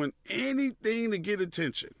is doing anything to get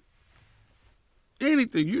attention.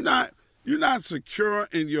 Anything. You're not secure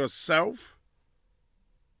in yourself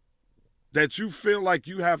that you feel like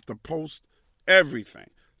you have to post everything.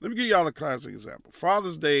 Let me give y'all a classic example.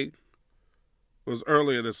 Father's Day was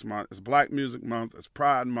earlier this month. It's Black Music Month. It's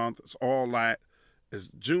Pride Month. It's all that. It's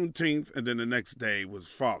Juneteenth, and then the next day was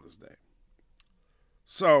Father's Day.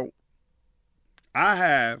 So I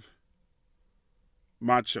have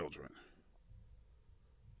my children.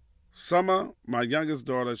 Summer, my youngest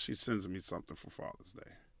daughter, she sends me something for Father's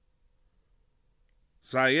Day.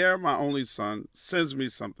 Zaire, my only son, sends me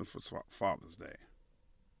something for Father's Day.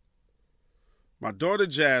 My daughter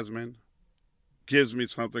Jasmine gives me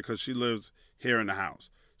something because she lives here in the house.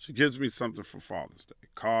 She gives me something for Father's Day.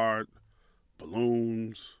 Card,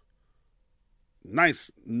 balloons, nice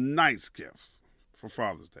gifts for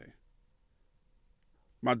Father's Day.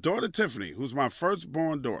 My daughter Tiffany, who's my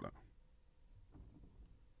firstborn daughter,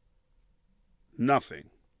 nothing.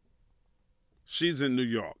 She's in New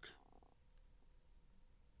York.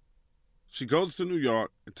 She goes to New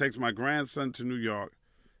York and takes my grandson to New York.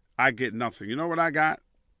 I get nothing. You know what I got?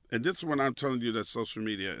 And this is when I'm telling you that social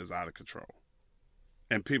media is out of control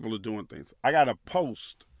and people are doing things. I got a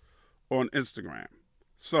post on Instagram.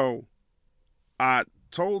 So I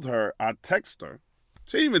told her, I text her.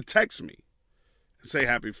 She didn't even text me and say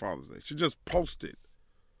Happy Father's Day. She just posted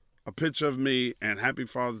a picture of me and Happy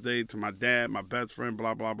Father's Day to my dad, my best friend,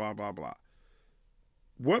 blah, blah, blah, blah, blah.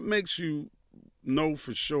 What makes you know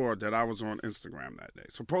for sure that I was on Instagram that day?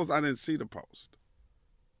 Suppose I didn't see the post.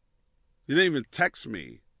 You didn't even text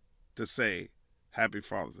me to say Happy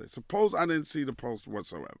Father's Day. Suppose I didn't see the post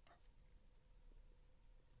whatsoever.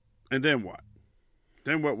 And then what?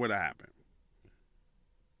 Then what would have happened?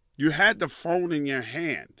 You had the phone in your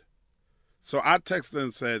hand. So I texted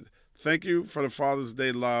and said, thank you for the Father's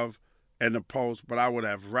Day love and the post, but I would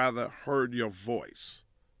have rather heard your voice.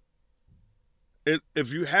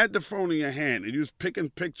 If you had the phone in your hand and you was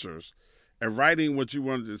picking pictures and writing what you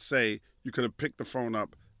wanted to say, you could have picked the phone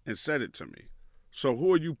up and said it to me. So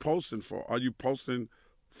who are you posting for? Are you posting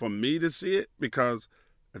for me to see it? Because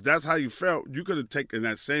if that's how you felt, you could have taken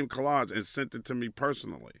that same collage and sent it to me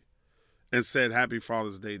personally and said, Happy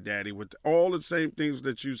Father's Day, Daddy, with all the same things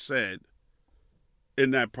that you said in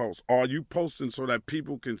that post. Are you posting so that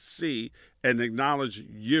people can see and acknowledge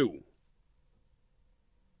you?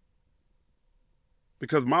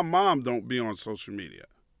 Because my mom don't be on social media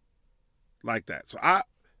like that. So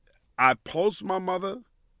I post my mother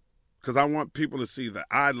because I want people to see that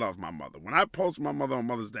I love my mother. When I post my mother on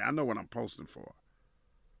Mother's Day, I know what I'm posting for.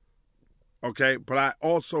 Okay? But I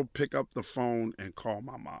also pick up the phone and call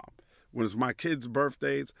my mom. When it's my kids'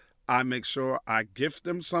 birthdays, I make sure I gift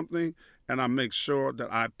them something, and I make sure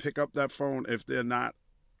that I pick up that phone if they're not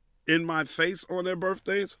in my face on their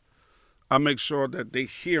birthdays. I make sure that they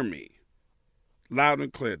hear me loud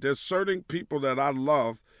and clear. There's certain people that I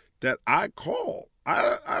love that I call.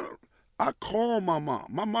 I call my mom.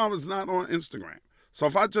 My mom is not on Instagram. So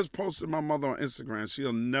if I just posted my mother on Instagram,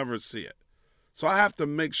 she'll never see it. So I have to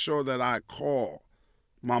make sure that I call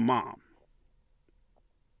my mom.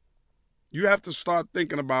 You have to start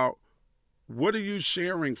thinking about, what are you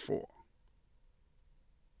sharing for?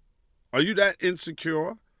 Are you that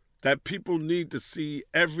insecure that people need to see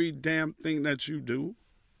every damn thing that you do?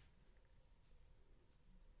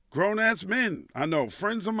 Grown-ass men, I know,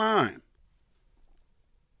 friends of mine,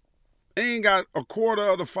 ain't got a quarter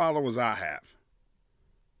of the followers I have.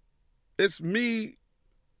 It's me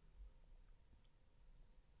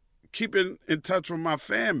keeping in touch with my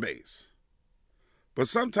fan base. But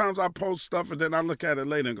sometimes I post stuff and then I look at it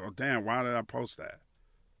later and go, damn, why did I post that?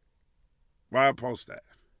 Why I post that?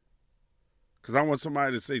 Because I want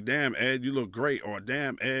somebody to say, damn, Ed, you look great. Or,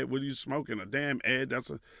 damn, Ed, what are you smoking? Or, damn, Ed, that's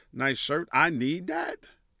a nice shirt. I need that?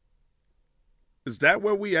 Is that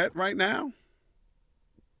where we at right now?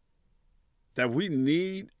 That we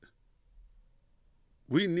need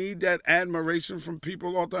that admiration from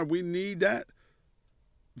people all the time. We need that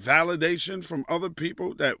validation from other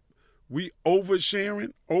people, that we oversharing,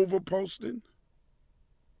 overposting.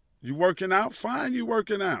 You working out? Fine, you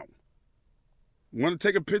working out. Want to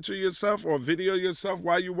take a picture of yourself or video yourself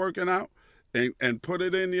while you working out and put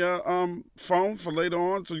it in your phone for later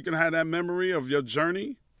on so you can have that memory of your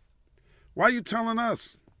journey? Why are you telling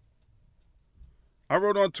us? I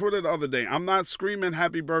wrote on Twitter the other day, I'm not screaming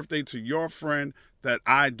happy birthday to your friend that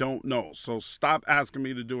I don't know. So stop asking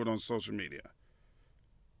me to do it on social media.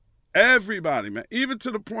 Everybody, man, even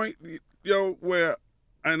to the point, where,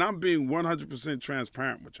 and I'm being 100%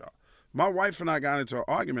 transparent with y'all. My wife and I got into an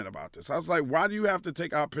argument about this. I was like, why do you have to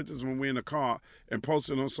take our pictures when we're in the car and post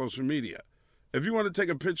it on social media? If you want to take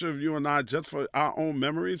a picture of you and I just for our own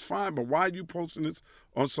memories, fine, but why are you posting this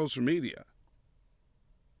on social media?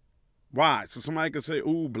 Why? So somebody can say,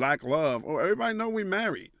 ooh, black love. Oh, everybody know we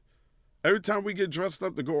married. Every time we get dressed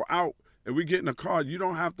up to go out and we get in the car, you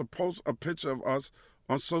don't have to post a picture of us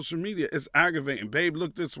on social media. It's aggravating. Babe,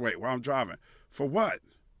 look this way while I'm driving. For what?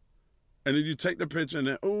 And then you take the picture and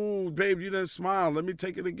then, ooh, babe, you didn't smile. Let me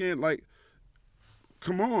take it again. Like,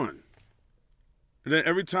 come on. And then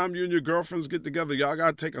every time you and your girlfriends get together, y'all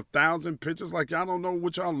got to take 1,000 pictures. Like, y'all don't know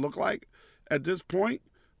what y'all look like at this point.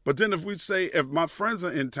 But then if we say, if my friends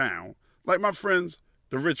are in town, like my friends,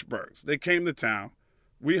 the Richburgs, they came to town,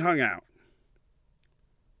 we hung out.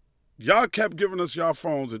 Y'all kept giving us y'all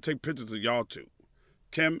phones to take pictures of y'all two,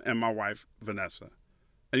 Kim and my wife, Vanessa.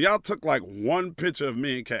 And y'all took like one picture of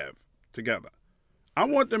me and Kev together. I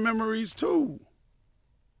want the memories too.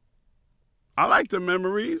 I like the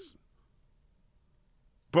memories.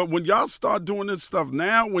 But when y'all start doing this stuff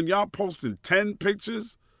now, when y'all posting 10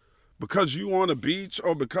 pictures because you on a beach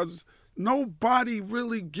or because nobody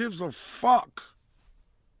really gives a fuck.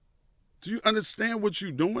 Do you understand what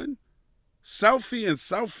you're doing? Selfie and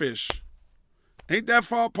selfish ain't that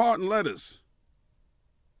far apart in letters.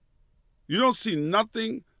 You don't see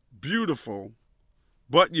nothing beautiful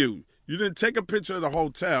but you. You didn't take a picture of the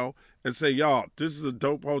hotel and say, y'all, this is a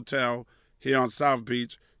dope hotel here on South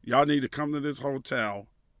Beach. Y'all need to come to this hotel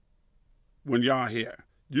when y'all here.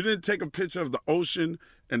 You didn't take a picture of the ocean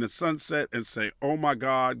and the sunset and say, oh my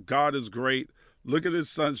God, God is great. Look at this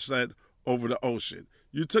sunset over the ocean.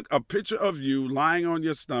 You took a picture of you lying on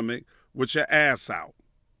your stomach with your ass out?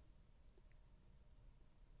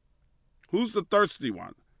 Who's the thirsty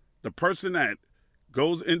one? The person that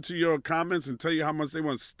goes into your comments and tell you how much they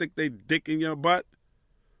want to stick their dick in your butt?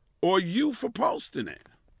 Or you for posting it?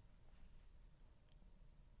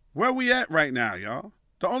 Where we at right now, y'all?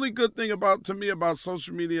 The only good thing about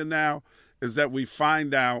social media now is that we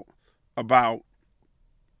find out about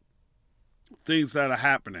things that are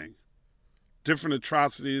happening. Different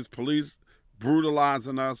atrocities, police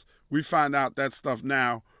brutalizing us. We find out that stuff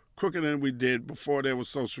now quicker than we did before there was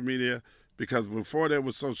social media, because before there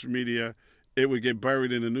was social media, it would get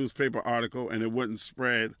buried in a newspaper article and it wouldn't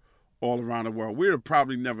spread all around the world. We'd have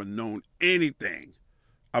probably never known anything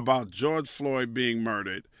about George Floyd being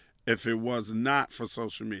murdered if it was not for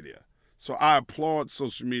social media. So I applaud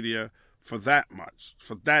social media for that much,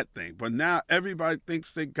 for that thing. But now everybody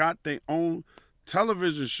thinks they got their own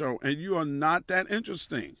television show, and you are not that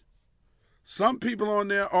interesting. Some people on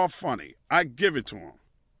there are funny. I give it to them.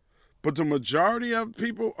 But the majority of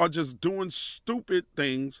people are just doing stupid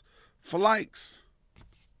things for likes.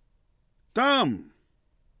 Dumb.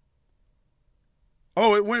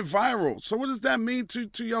 Oh, it went viral. So what does that mean to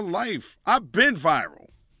your life? I've been viral.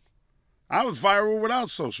 I was viral without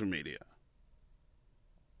social media.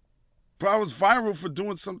 But I was viral for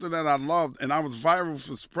doing something that I loved, and I was viral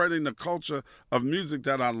for spreading the culture of music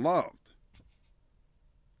that I loved.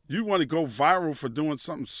 You want to go viral for doing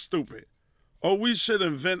something stupid. Oh, we should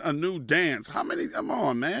invent a new dance. How many? Come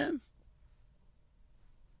on, man.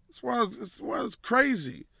 It's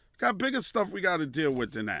crazy. Got bigger stuff we got to deal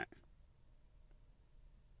with than that.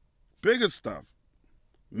 Bigger stuff.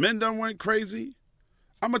 Men done went crazy.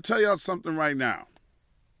 I'm going to tell y'all something right now.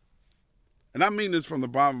 And I mean this from the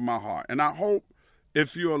bottom of my heart. And I hope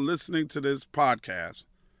if you are listening to this podcast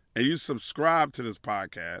and you subscribe to this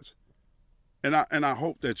podcast, and I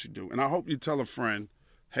hope that you do. And I hope you tell a friend,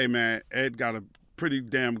 hey, man, Ed got a pretty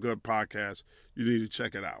damn good podcast. You need to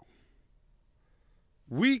check it out.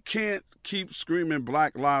 We can't keep screaming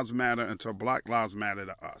Black Lives Matter until Black Lives Matter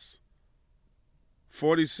to us.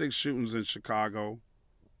 46 shootings in Chicago.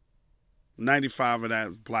 95 of that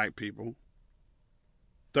is black people.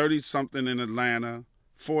 30-something in Atlanta.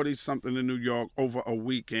 40-something in New York over a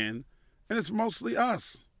weekend. And it's mostly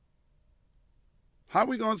us. How are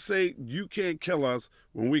we going to say you can't kill us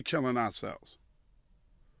when we're killing ourselves?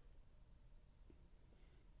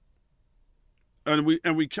 And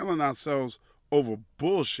we killing ourselves over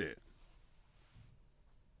bullshit.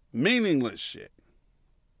 Meaningless shit.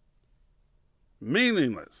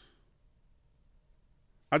 Meaningless.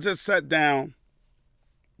 I just sat down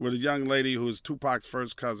with a young lady who is Tupac's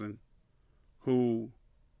first cousin, who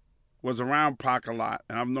was around Pac a lot,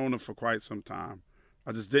 and I've known her for quite some time.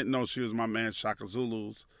 I just didn't know she was my man Shaka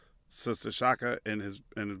Zulu's sister. Shaka and his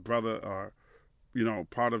brother are,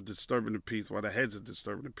 part of Disturbing the Peace, or the heads of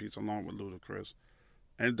Disturbing the Peace, along with Ludacris.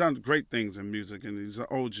 And done great things in music, and he's an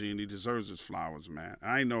OG, and he deserves his flowers, man.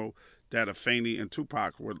 I know that Afeni and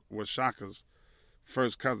Tupac were Shaka's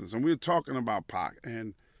first cousins. And we were talking about Pac,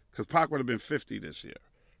 and because Pac would have been 50 this year,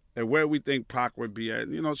 and where we think Pac would be at.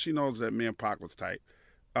 She knows that me and Pac was tight.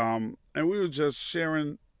 And we were just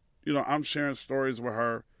sharing, I'm sharing stories with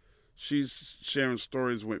her. She's sharing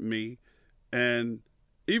stories with me. And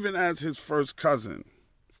even as his first cousin,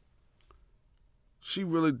 she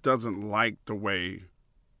really doesn't like the way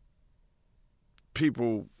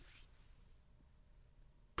people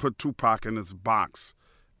put Tupac in this box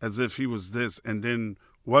as if he was this and then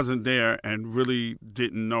wasn't there and really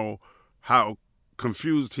didn't know how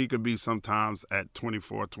confused he could be sometimes at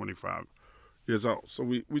 24, 25 years old. So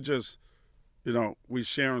we just, we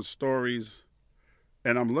sharing stories,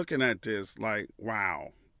 and I'm looking at this like, wow,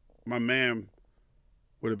 my man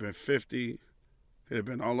would have been 50. He'd have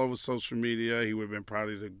been all over social media. He would have been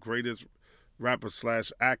probably the greatest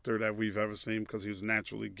rapper/actor that we've ever seen because he was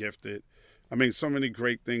naturally gifted. I mean, so many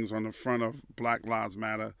great things on the front of Black Lives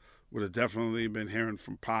Matter. Would have definitely been hearing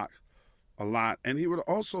from Pac a lot. And he would have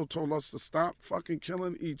also told us to stop fucking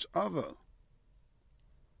killing each other.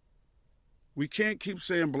 We can't keep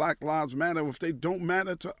saying Black Lives Matter if they don't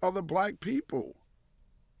matter to other black people.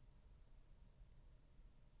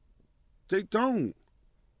 They don't.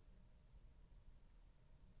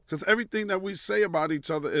 Because everything that we say about each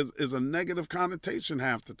other is a negative connotation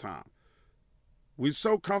half the time. We're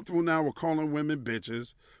so comfortable now with calling women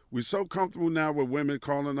bitches. We're so comfortable now with women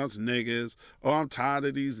calling us niggas. Oh, I'm tired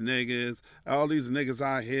of these niggas. All these niggas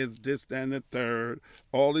out here, this, that, and the third.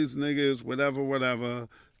 All these niggas, whatever.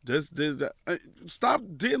 This, that. Stop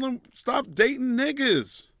dating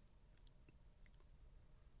niggas.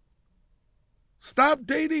 Stop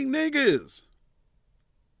dating niggas.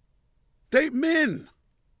 Date men.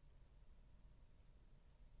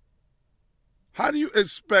 How do you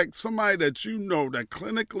expect somebody that you know that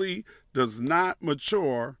clinically does not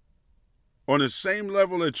mature on the same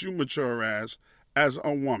level that you mature as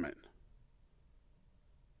a woman?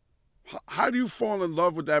 How do you fall in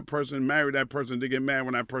love with that person, marry that person, to get mad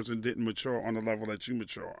when that person didn't mature on the level that you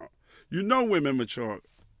mature on? You know women mature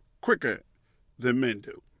quicker than men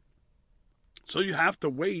do. So you have to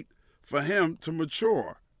wait for him to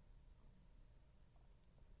mature.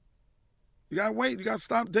 You gotta wait. You gotta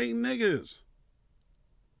stop dating niggas.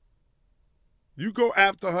 You go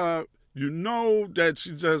after her, you know that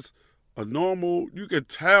she's just a normal, you can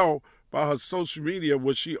tell by her social media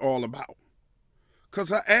what she all about. Because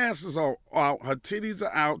her ass is all out, her titties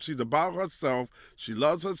are out, she's about herself, she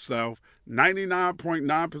loves herself.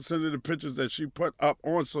 99.9% of the pictures that she put up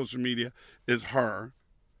on social media is her.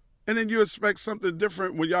 And then you expect something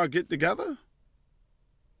different when y'all get together?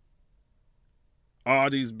 All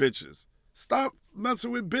these bitches. Stop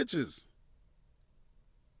messing with bitches.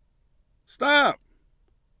 Stop.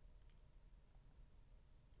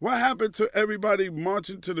 What happened to everybody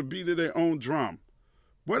marching to the beat of their own drum?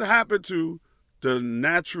 What happened to the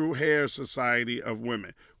natural hair society of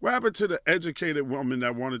women? What happened to the educated woman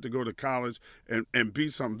that wanted to go to college and be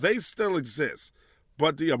something? They still exist.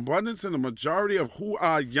 But the abundance and the majority of who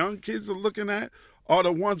our young kids are looking at are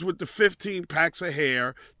the ones with the 15 packs of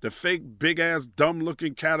hair, the fake big-ass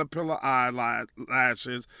dumb-looking caterpillar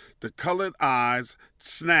eyelashes, the colored eyes,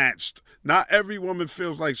 snatched. Not every woman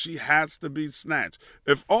feels like she has to be snatched.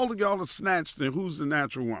 If all of y'all are snatched, then who's the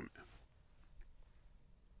natural woman?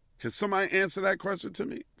 Can somebody answer that question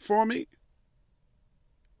for me?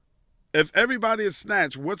 If everybody is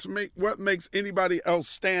snatched, what makes anybody else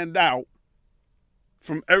stand out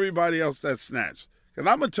from everybody else that's snatched? Because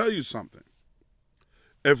I'm going to tell you something.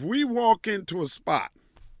 If we walk into a spot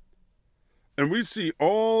and we see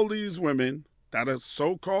all these women that are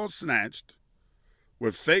so-called snatched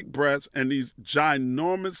with fake breasts and these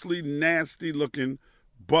ginormously nasty-looking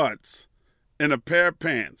butts in a pair of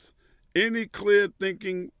pants, any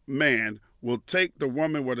clear-thinking man will take the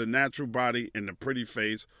woman with a natural body and the pretty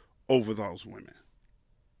face over those women.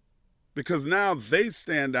 Because now they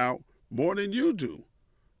stand out more than you do.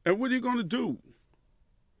 And what are you going to do?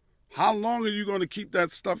 How long are you going to keep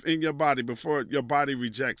that stuff in your body before your body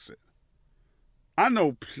rejects it? I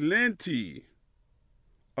know plenty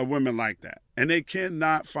of women like that, and they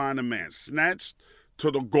cannot find a man. Snatched to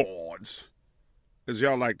the gourds, as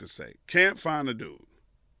y'all like to say. Can't find a dude.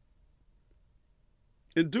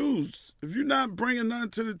 And dudes, if you're not bringing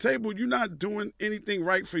nothing to the table, you're not doing anything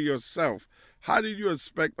right for yourself. How do you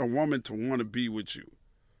expect a woman to want to be with you?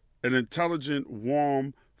 An intelligent,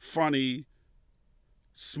 warm, funny,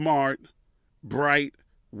 smart, bright,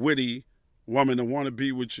 witty woman to want to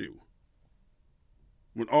be with you,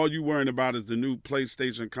 when all you worrying about is the new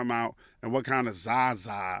PlayStation come out and what kind of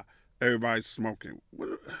Zaza everybody's smoking.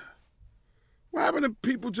 What happened to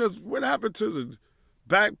people what happened to the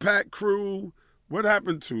backpack crew? What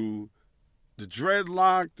happened to the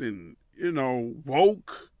dreadlocked and,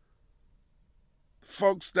 woke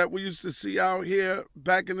folks that we used to see out here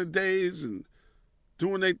back in the days and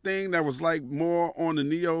doing their thing that was like more on the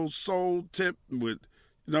neo soul tip with,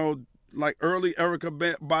 like early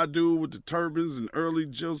Erykah Badu with the turbans and early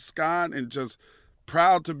Jill Scott, and just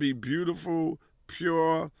proud to be beautiful,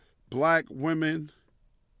 pure black women.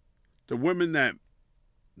 The women that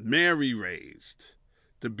Mary raised,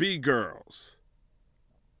 the B-girls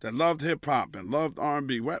that loved hip-hop and loved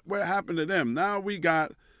R&B. What happened to them? Now we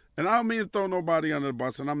got, and I don't mean to throw nobody under the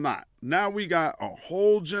bus, and I'm not. Now we got a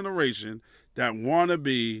whole generation that want to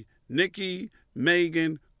be Nicki,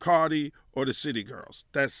 Megan, Cardi, or the City Girls.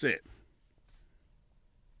 That's it.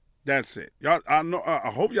 That's it. Y'all, I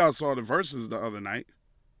hope y'all saw the verses the other night.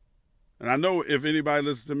 And I know if anybody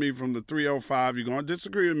listens to me from the 305, you're going to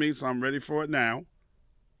disagree with me, so I'm ready for it now.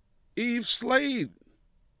 Eve slayed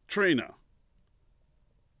Trina.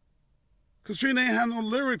 Because Trina ain't had no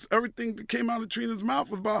lyrics. Everything that came out of Trina's mouth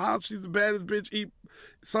was about how she's the baddest bitch,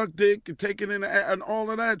 suck dick, and take it in and all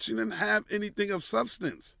of that. She didn't have anything of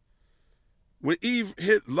substance. When Eve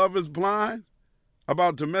hit Love is Blind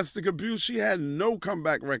about domestic abuse, she had no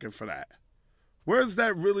comeback record for that. Where's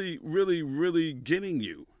that really, really, really getting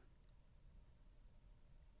you?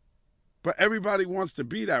 But everybody wants to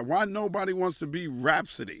be that. Why nobody wants to be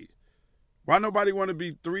Rhapsody? Why nobody want to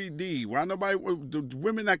be 3D? Why nobody, the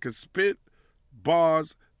women that can spit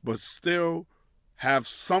bars but still have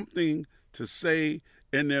something to say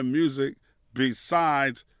in their music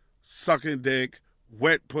besides sucking dick,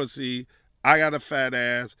 wet pussy, I got a fat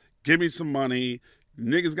ass, give me some money,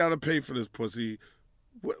 niggas got to pay for this pussy,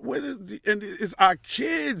 What is and it's our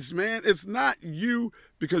kids, man. It's not you,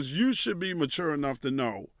 because you should be mature enough to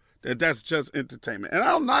know that that's just entertainment. And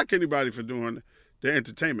I don't knock anybody for doing their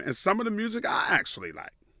entertainment. And some of the music I actually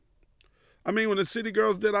like. I mean, when the City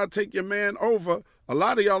Girls did I Take Your Man Over, a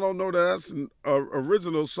lot of y'all don't know that that's an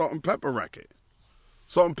original Salt and Pepper record.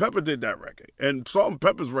 Salt and Pepper did that record. And Salt and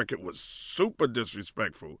Pepper's record was super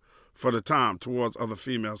disrespectful for the time towards other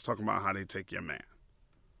females, talking about how they take your man.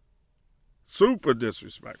 Super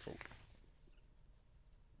disrespectful.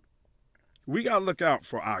 We got to look out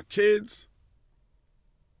for our kids,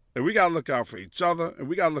 and we got to look out for each other, and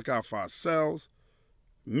we got to look out for ourselves.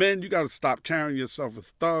 Men, you got to stop carrying yourself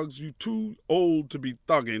as thugs. You too old to be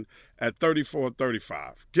thugging at 34,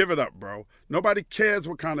 35. Give it up, bro. Nobody cares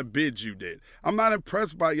what kind of bids you did. I'm not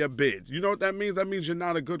impressed by your bids. You know what that means? That means you're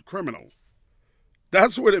not a good criminal.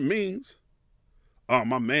 That's what it means. Oh,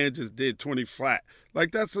 my man just did 20 flat.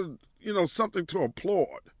 Like, that's something to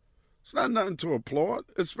applaud. It's not nothing to applaud,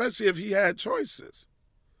 especially if he had choices.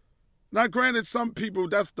 Now, granted, some people,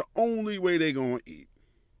 that's the only way they're going to eat,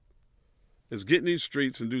 is get in these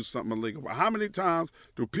streets and do something illegal. But how many times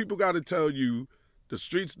do people got to tell you the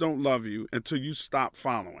streets don't love you until you stop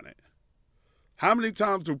following it? How many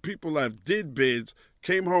times do people that did bids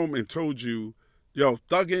came home and told you, yo,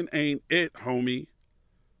 thugging ain't it, homie,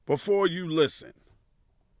 before you listen?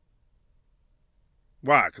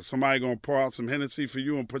 Why? Because somebody going to pour out some Hennessy for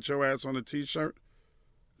you and put your ass on a T-shirt?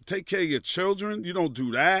 Take care of your children? You don't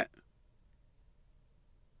do that.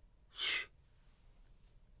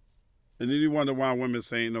 And then you wonder why women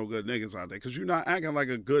say ain't no good niggas out there. Because you're not acting like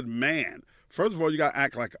a good man. First of all, you got to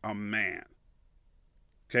act like a man.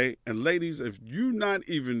 Okay? And ladies, if you're not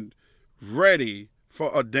even ready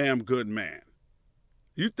for a damn good man,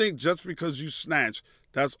 you think just because you snatch,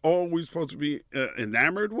 that's all we're supposed to be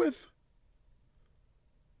enamored with?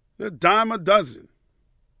 They're a dime a dozen.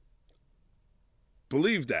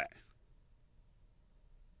 Believe that.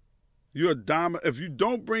 You're a dime. If you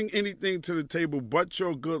don't bring anything to the table but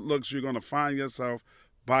your good looks, you're going to find yourself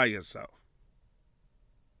by yourself.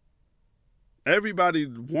 Everybody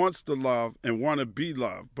wants to love and want to be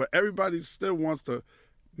loved, but everybody still wants to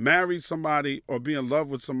marry somebody or be in love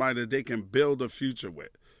with somebody that they can build a future with.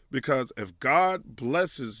 Because if God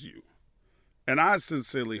blesses you, and I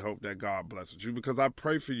sincerely hope that God blesses you, because I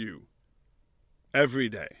pray for you every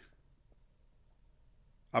day.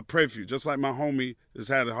 I pray for you, just like my homie just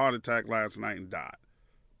had a heart attack last night and died.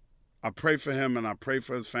 I pray for him and I pray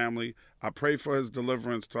for his family. I pray for his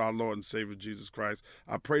deliverance to our Lord and Savior Jesus Christ.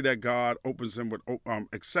 I pray that God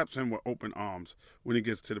accepts him with open arms when he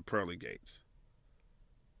gets to the pearly gates.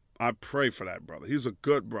 I pray for that brother. He's a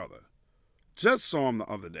good brother. Just saw him the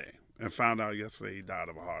other day and found out yesterday he died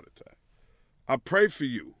of a heart attack. I pray for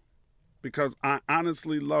you because I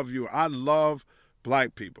honestly love you. I love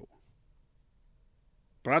black people.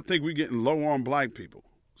 But I think we're getting low on black people.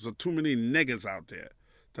 There's too many niggas out there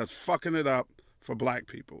that's fucking it up for black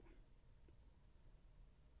people.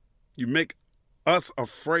 You make us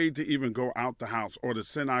afraid to even go out the house or to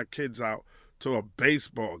send our kids out to a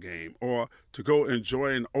baseball game or to go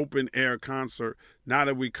enjoy an open air concert now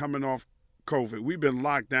that we're coming off COVID. We've been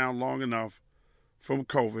locked down long enough from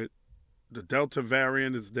COVID. The Delta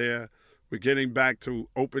variant is there. We're getting back to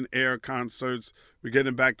open air concerts. We're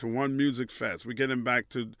getting back to One Music Fest. We're getting back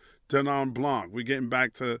to Denon Blanc. We're getting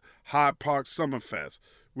back to Hyde Park Summer Fest.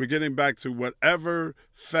 We're getting back to whatever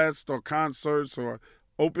fest or concerts or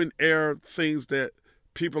open air things that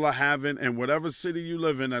people are having in whatever city you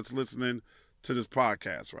live in that's listening to this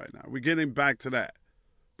podcast right now. We're getting back to that.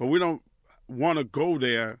 But we don't want to go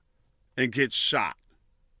there and get shot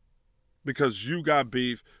because you got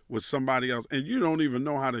beef with somebody else and you don't even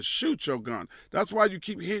know how to shoot your gun. That's why you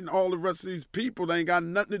keep hitting all the rest of these people that ain't got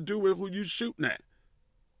nothing to do with who you shooting at.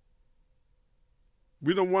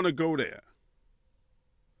 We don't want to go there.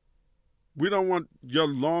 We don't want your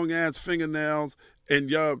long-ass fingernails and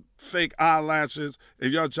your fake eyelashes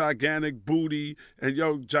and your gigantic booty and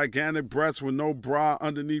your gigantic breasts with no bra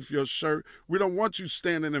underneath your shirt. We don't want you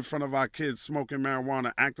standing in front of our kids smoking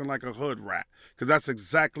marijuana, acting like a hood rat, because that's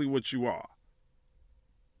exactly what you are.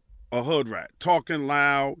 A hood rat. Talking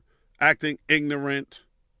loud, acting ignorant,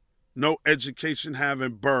 no education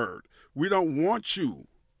having bird. We don't want you.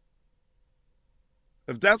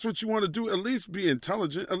 If that's what you want to do, at least be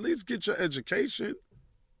intelligent. At least get your education.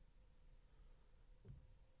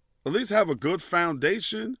 At least have a good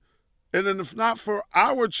foundation. And then if not for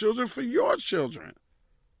our children, for your children.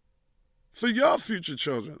 For your future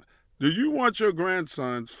children. Do you want your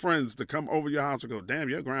grandson's friends to come over your house and go, damn,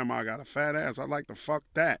 your grandma got a fat ass. I'd like to fuck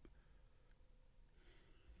that.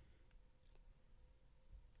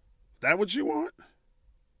 Is that what you want?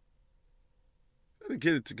 Gotta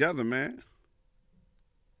get it together, man.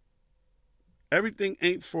 Everything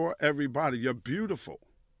ain't for everybody. You're beautiful.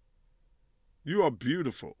 You are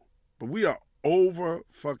beautiful. But we are over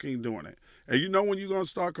fucking doing it. And you know when you're going to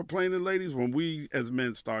start complaining, ladies? When we as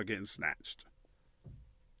men start getting snatched.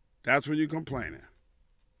 That's when you're complaining.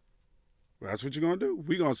 That's what you're going to do.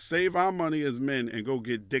 We're going to save our money as men and go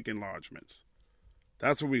get dick enlargements.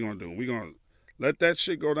 That's what we're going to do. We're going to let that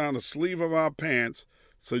shit go down the sleeve of our pants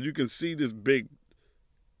so you can see this big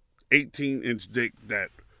 18-inch dick that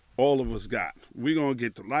all of us got. We're going to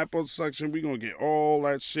get the liposuction. We're going to get all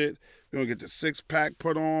that shit. We're going to get the six-pack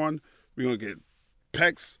put on. We're going to get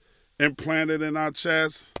pecs implanted in our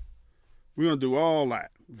chest. We're going to do all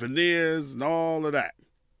that. Veneers and all of that.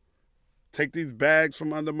 Take these bags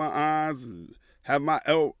from under my eyes and have my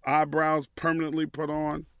eyebrows permanently put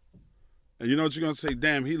on. And you know what you're going to say?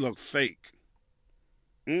 Damn, he look fake.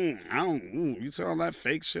 You see all that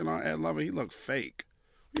fake shit on Ed Lover? He look fake.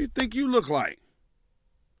 What do you think you look like?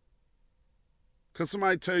 Because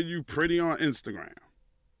somebody tell you pretty on Instagram.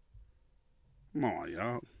 Come on,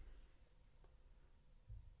 y'all.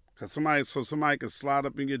 Because somebody can slide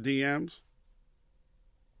up in your DMs.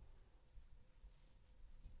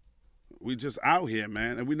 We just out here,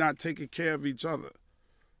 man, and we're not taking care of each other.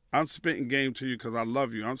 I'm spitting game to you because I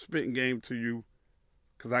love you. I'm spitting game to you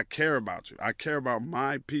because I care about you. I care about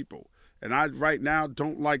my people. And I, right now,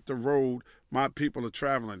 don't like the road my people are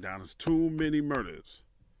traveling down. There's too many murders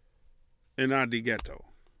in our ghetto.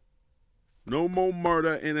 No more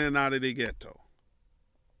murder in and out of the ghetto.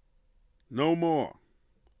 No more.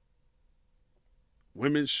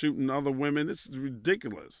 Women shooting other women. This is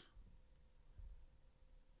ridiculous.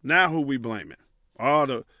 Now who we blaming?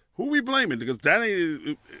 Who we blaming? Because that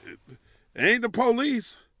ain't the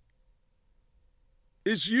police.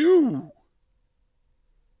 It's you.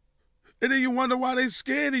 And then you wonder why they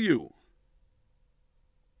scared of you.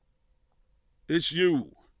 It's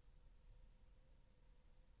you.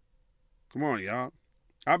 Come on, y'all.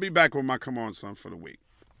 I'll be back with my Come On, Son for the week.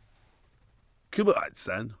 Come on,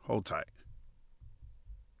 son. Hold tight.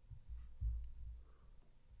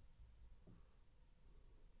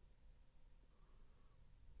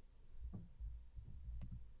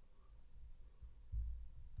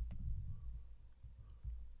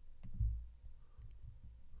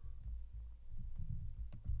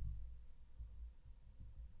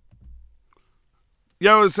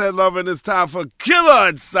 Yo, it's Ed Lover, and it's time for Come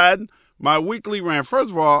On, Son, my weekly rant. First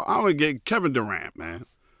of all, I want to get Kevin Durant, man.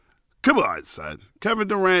 Come on, son. Kevin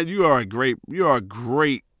Durant, you are a great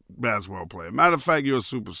basketball player. Matter of fact, you're a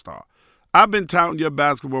superstar. I've been touting your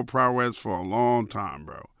basketball prowess for a long time,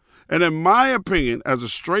 bro. And in my opinion, as a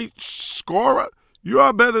straight scorer, you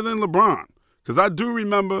are better than LeBron. Because I do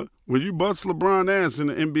remember when you bust LeBron ass in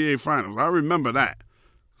the NBA Finals. I remember that.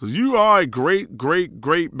 So you are a great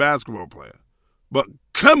basketball player. But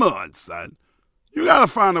come on, son. You got to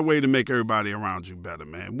find a way to make everybody around you better,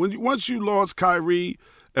 man. Once you lost Kyrie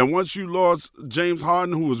and once you lost James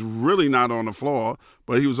Harden, who was really not on the floor,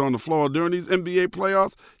 but he was on the floor during these NBA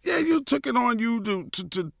playoffs, yeah, you took it on you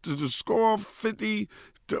to score 50,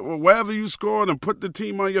 wherever you scored, and put the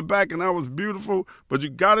team on your back, and that was beautiful. But you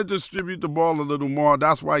got to distribute the ball a little more.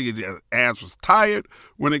 That's why your ass was tired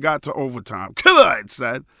when it got to overtime. Come on,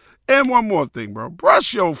 son. And one more thing, bro.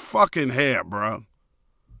 Brush your fucking hair, bro.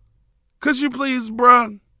 Could you please,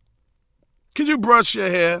 bro? Could you brush your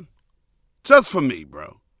hair? Just for me,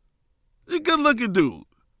 bro. You're a good-looking dude.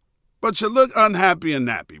 But you look unhappy and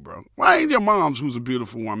nappy, bro. Why ain't your mom's, who's a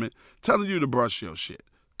beautiful woman, telling you to brush your shit?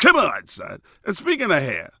 Come on, son. And speaking of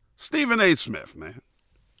hair, Stephen A. Smith, man.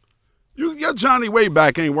 Your Johnny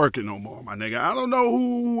Wayback ain't working no more, my nigga. I don't know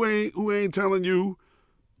who ain't telling you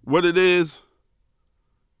what it is.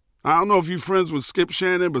 I don't know if you friends with Skip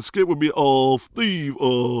Shannon, but Skip would be, Steve,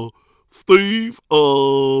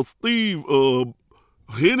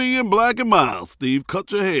 Henny and Black and Mild, Steve,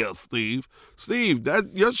 cut your hair, Steve. Steve,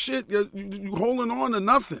 that your shit, you holding on to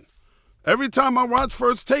nothing. Every time I watch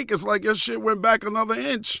First Take, it's like your shit went back another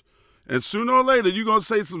inch. And sooner or later, you going to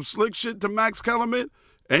say some slick shit to Max Kellerman,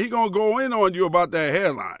 and he going to go in on you about that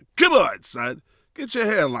hairline. Come on, son. Get your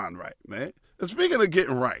hairline right, man. And speaking of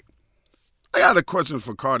getting right, I got a question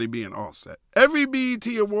for Cardi B and Offset. Every BET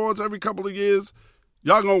Awards, every couple of years,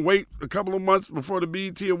 y'all gonna wait a couple of months before the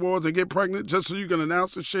BET Awards and get pregnant just so you can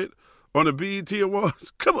announce the shit on the BET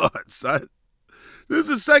Awards? Come on, son. This is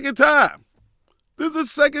the second time.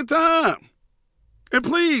 And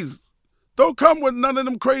please, don't come with none of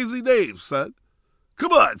them crazy names, son.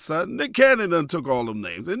 Come on, son. Nick Cannon done took all them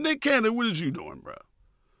names. And Nick Cannon, what is you doing, bro?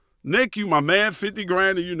 Nick, you my man, 50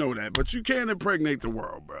 grand, and you know that. But you can't impregnate the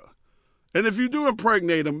world, bro. And if you do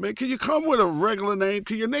impregnate him, man, can you come with a regular name?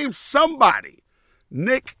 Can you name somebody?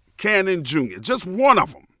 Nick Cannon Jr., just one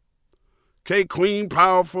of them. Okay, Queen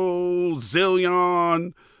Powerful,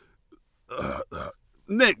 Zillion,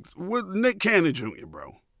 Nick Cannon Jr.,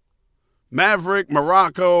 bro. Maverick,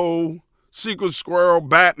 Morocco, Secret Squirrel,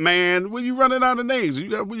 Batman. Well, you running out of names.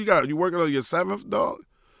 What you got? You working on your 7th, dog?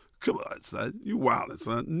 Come on, son. You wildin',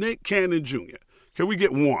 son. Nick Cannon Jr. Can we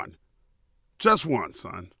get one? Just one,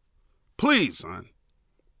 son. Please, son.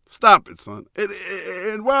 Stop it, son.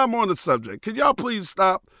 And while I'm on the subject, can y'all please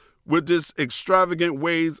stop with this extravagant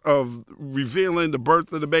ways of revealing the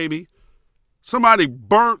birth of the baby? Somebody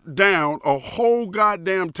burnt down a whole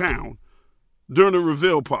goddamn town during the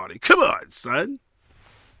reveal party. Come on, son.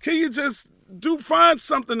 Can you just find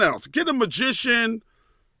something else? Get a magician.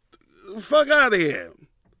 Fuck out of here.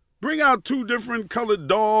 Bring out 2 different colored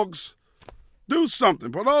dogs. Do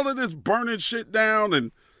something. But all of this burning shit down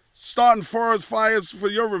and starting forest fires for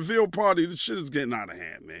your reveal party, this shit is getting out of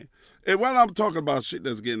hand, man. And while I'm talking about shit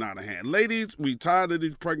that's getting out of hand, ladies, we tired of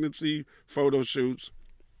these pregnancy photo shoots.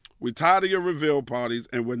 We tired of your reveal parties,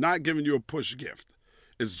 and we're not giving you a push gift.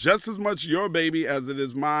 It's just as much your baby as it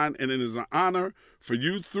is mine, and it is an honor for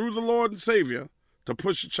you, through the Lord and Savior, to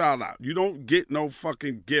push your child out. You don't get no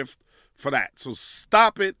fucking gift for that. So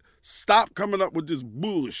stop it. Stop coming up with this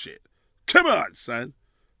bullshit. Come on, son.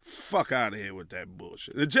 Fuck out of here with that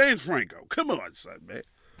bullshit. And James Franco, come on, son, man.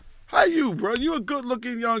 How you, bro? You a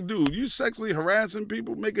good-looking young dude. You sexually harassing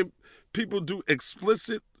people, making people do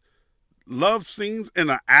explicit love scenes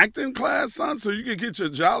in an acting class, son, so you can get your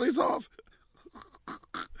jollies off?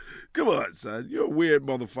 Come on, son. You're a weird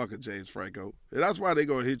motherfucker, James Franco. And that's why they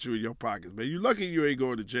gonna hit you in your pockets, man. You lucky you ain't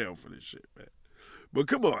going to jail for this shit, man. But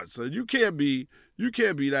come on, son. You can't be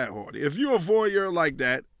that horny. If you're a voyeur like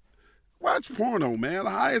that, watch porno, man.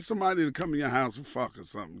 Hire somebody to come in your house and fuck or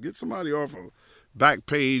something. Get somebody off of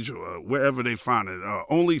Backpage or wherever they find it.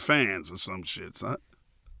 OnlyFans or some shit, son.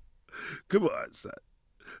 Come on, son.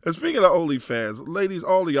 And speaking of OnlyFans, ladies,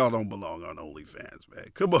 all of y'all don't belong on OnlyFans, man.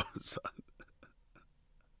 Come on, son.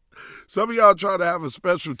 Some of y'all try to have a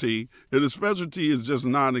specialty, and the specialty is just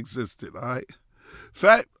non-existent, all right?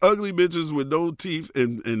 Fat, ugly bitches with no teeth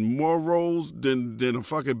and more rolls than a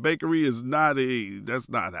fucking bakery that's not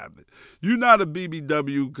happening. You're not a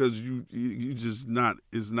BBW because you just not,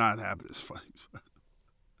 it's not happening. It's funny.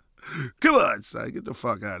 Come on, son, get the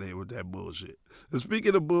fuck out of here with that bullshit. And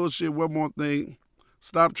speaking of bullshit, one more thing.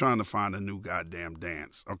 Stop trying to find a new goddamn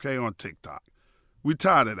dance, okay, on TikTok. We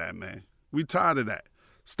tired of that, man. We tired of that.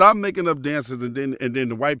 Stop making up dances and then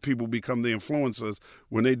the white people become the influencers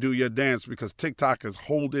when they do your dance because TikTok is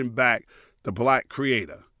holding back the black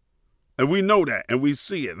creator. And we know that and we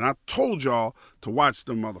see it. And I told y'all to watch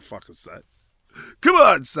them motherfuckers, son. Come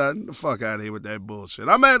on, son. The fuck out of here with that bullshit.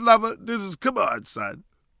 I'm Ed Lover. This is Come On, Son.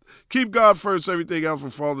 Keep God first. Everything else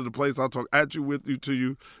will fall into place. I'll talk at you, with you, to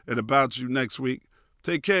you, and about you next week.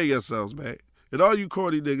 Take care of yourselves, man. And all you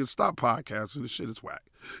corny niggas, stop podcasting. This shit is whack.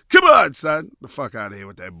 Come on, son. The fuck out of here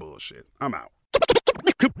with that bullshit. I'm out.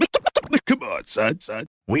 Come on, son.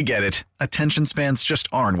 We get it. Attention spans just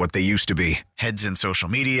aren't what they used to be. Heads in social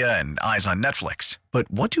media and eyes on Netflix. But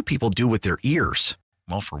what do people do with their ears?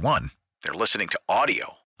 Well, for one, they're listening to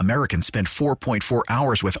audio. Americans spend 4.4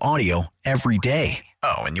 hours with audio every day.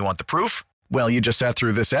 Oh, and you want the proof? Well, you just sat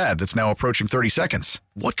through this ad that's now approaching 30 seconds.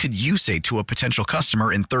 What could you say to a potential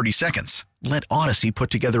customer in 30 seconds? Let Odyssey put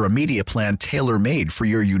together a media plan tailor-made for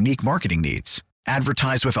your unique marketing needs.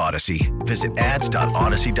 Advertise with Odyssey. Visit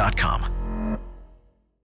ads.odyssey.com.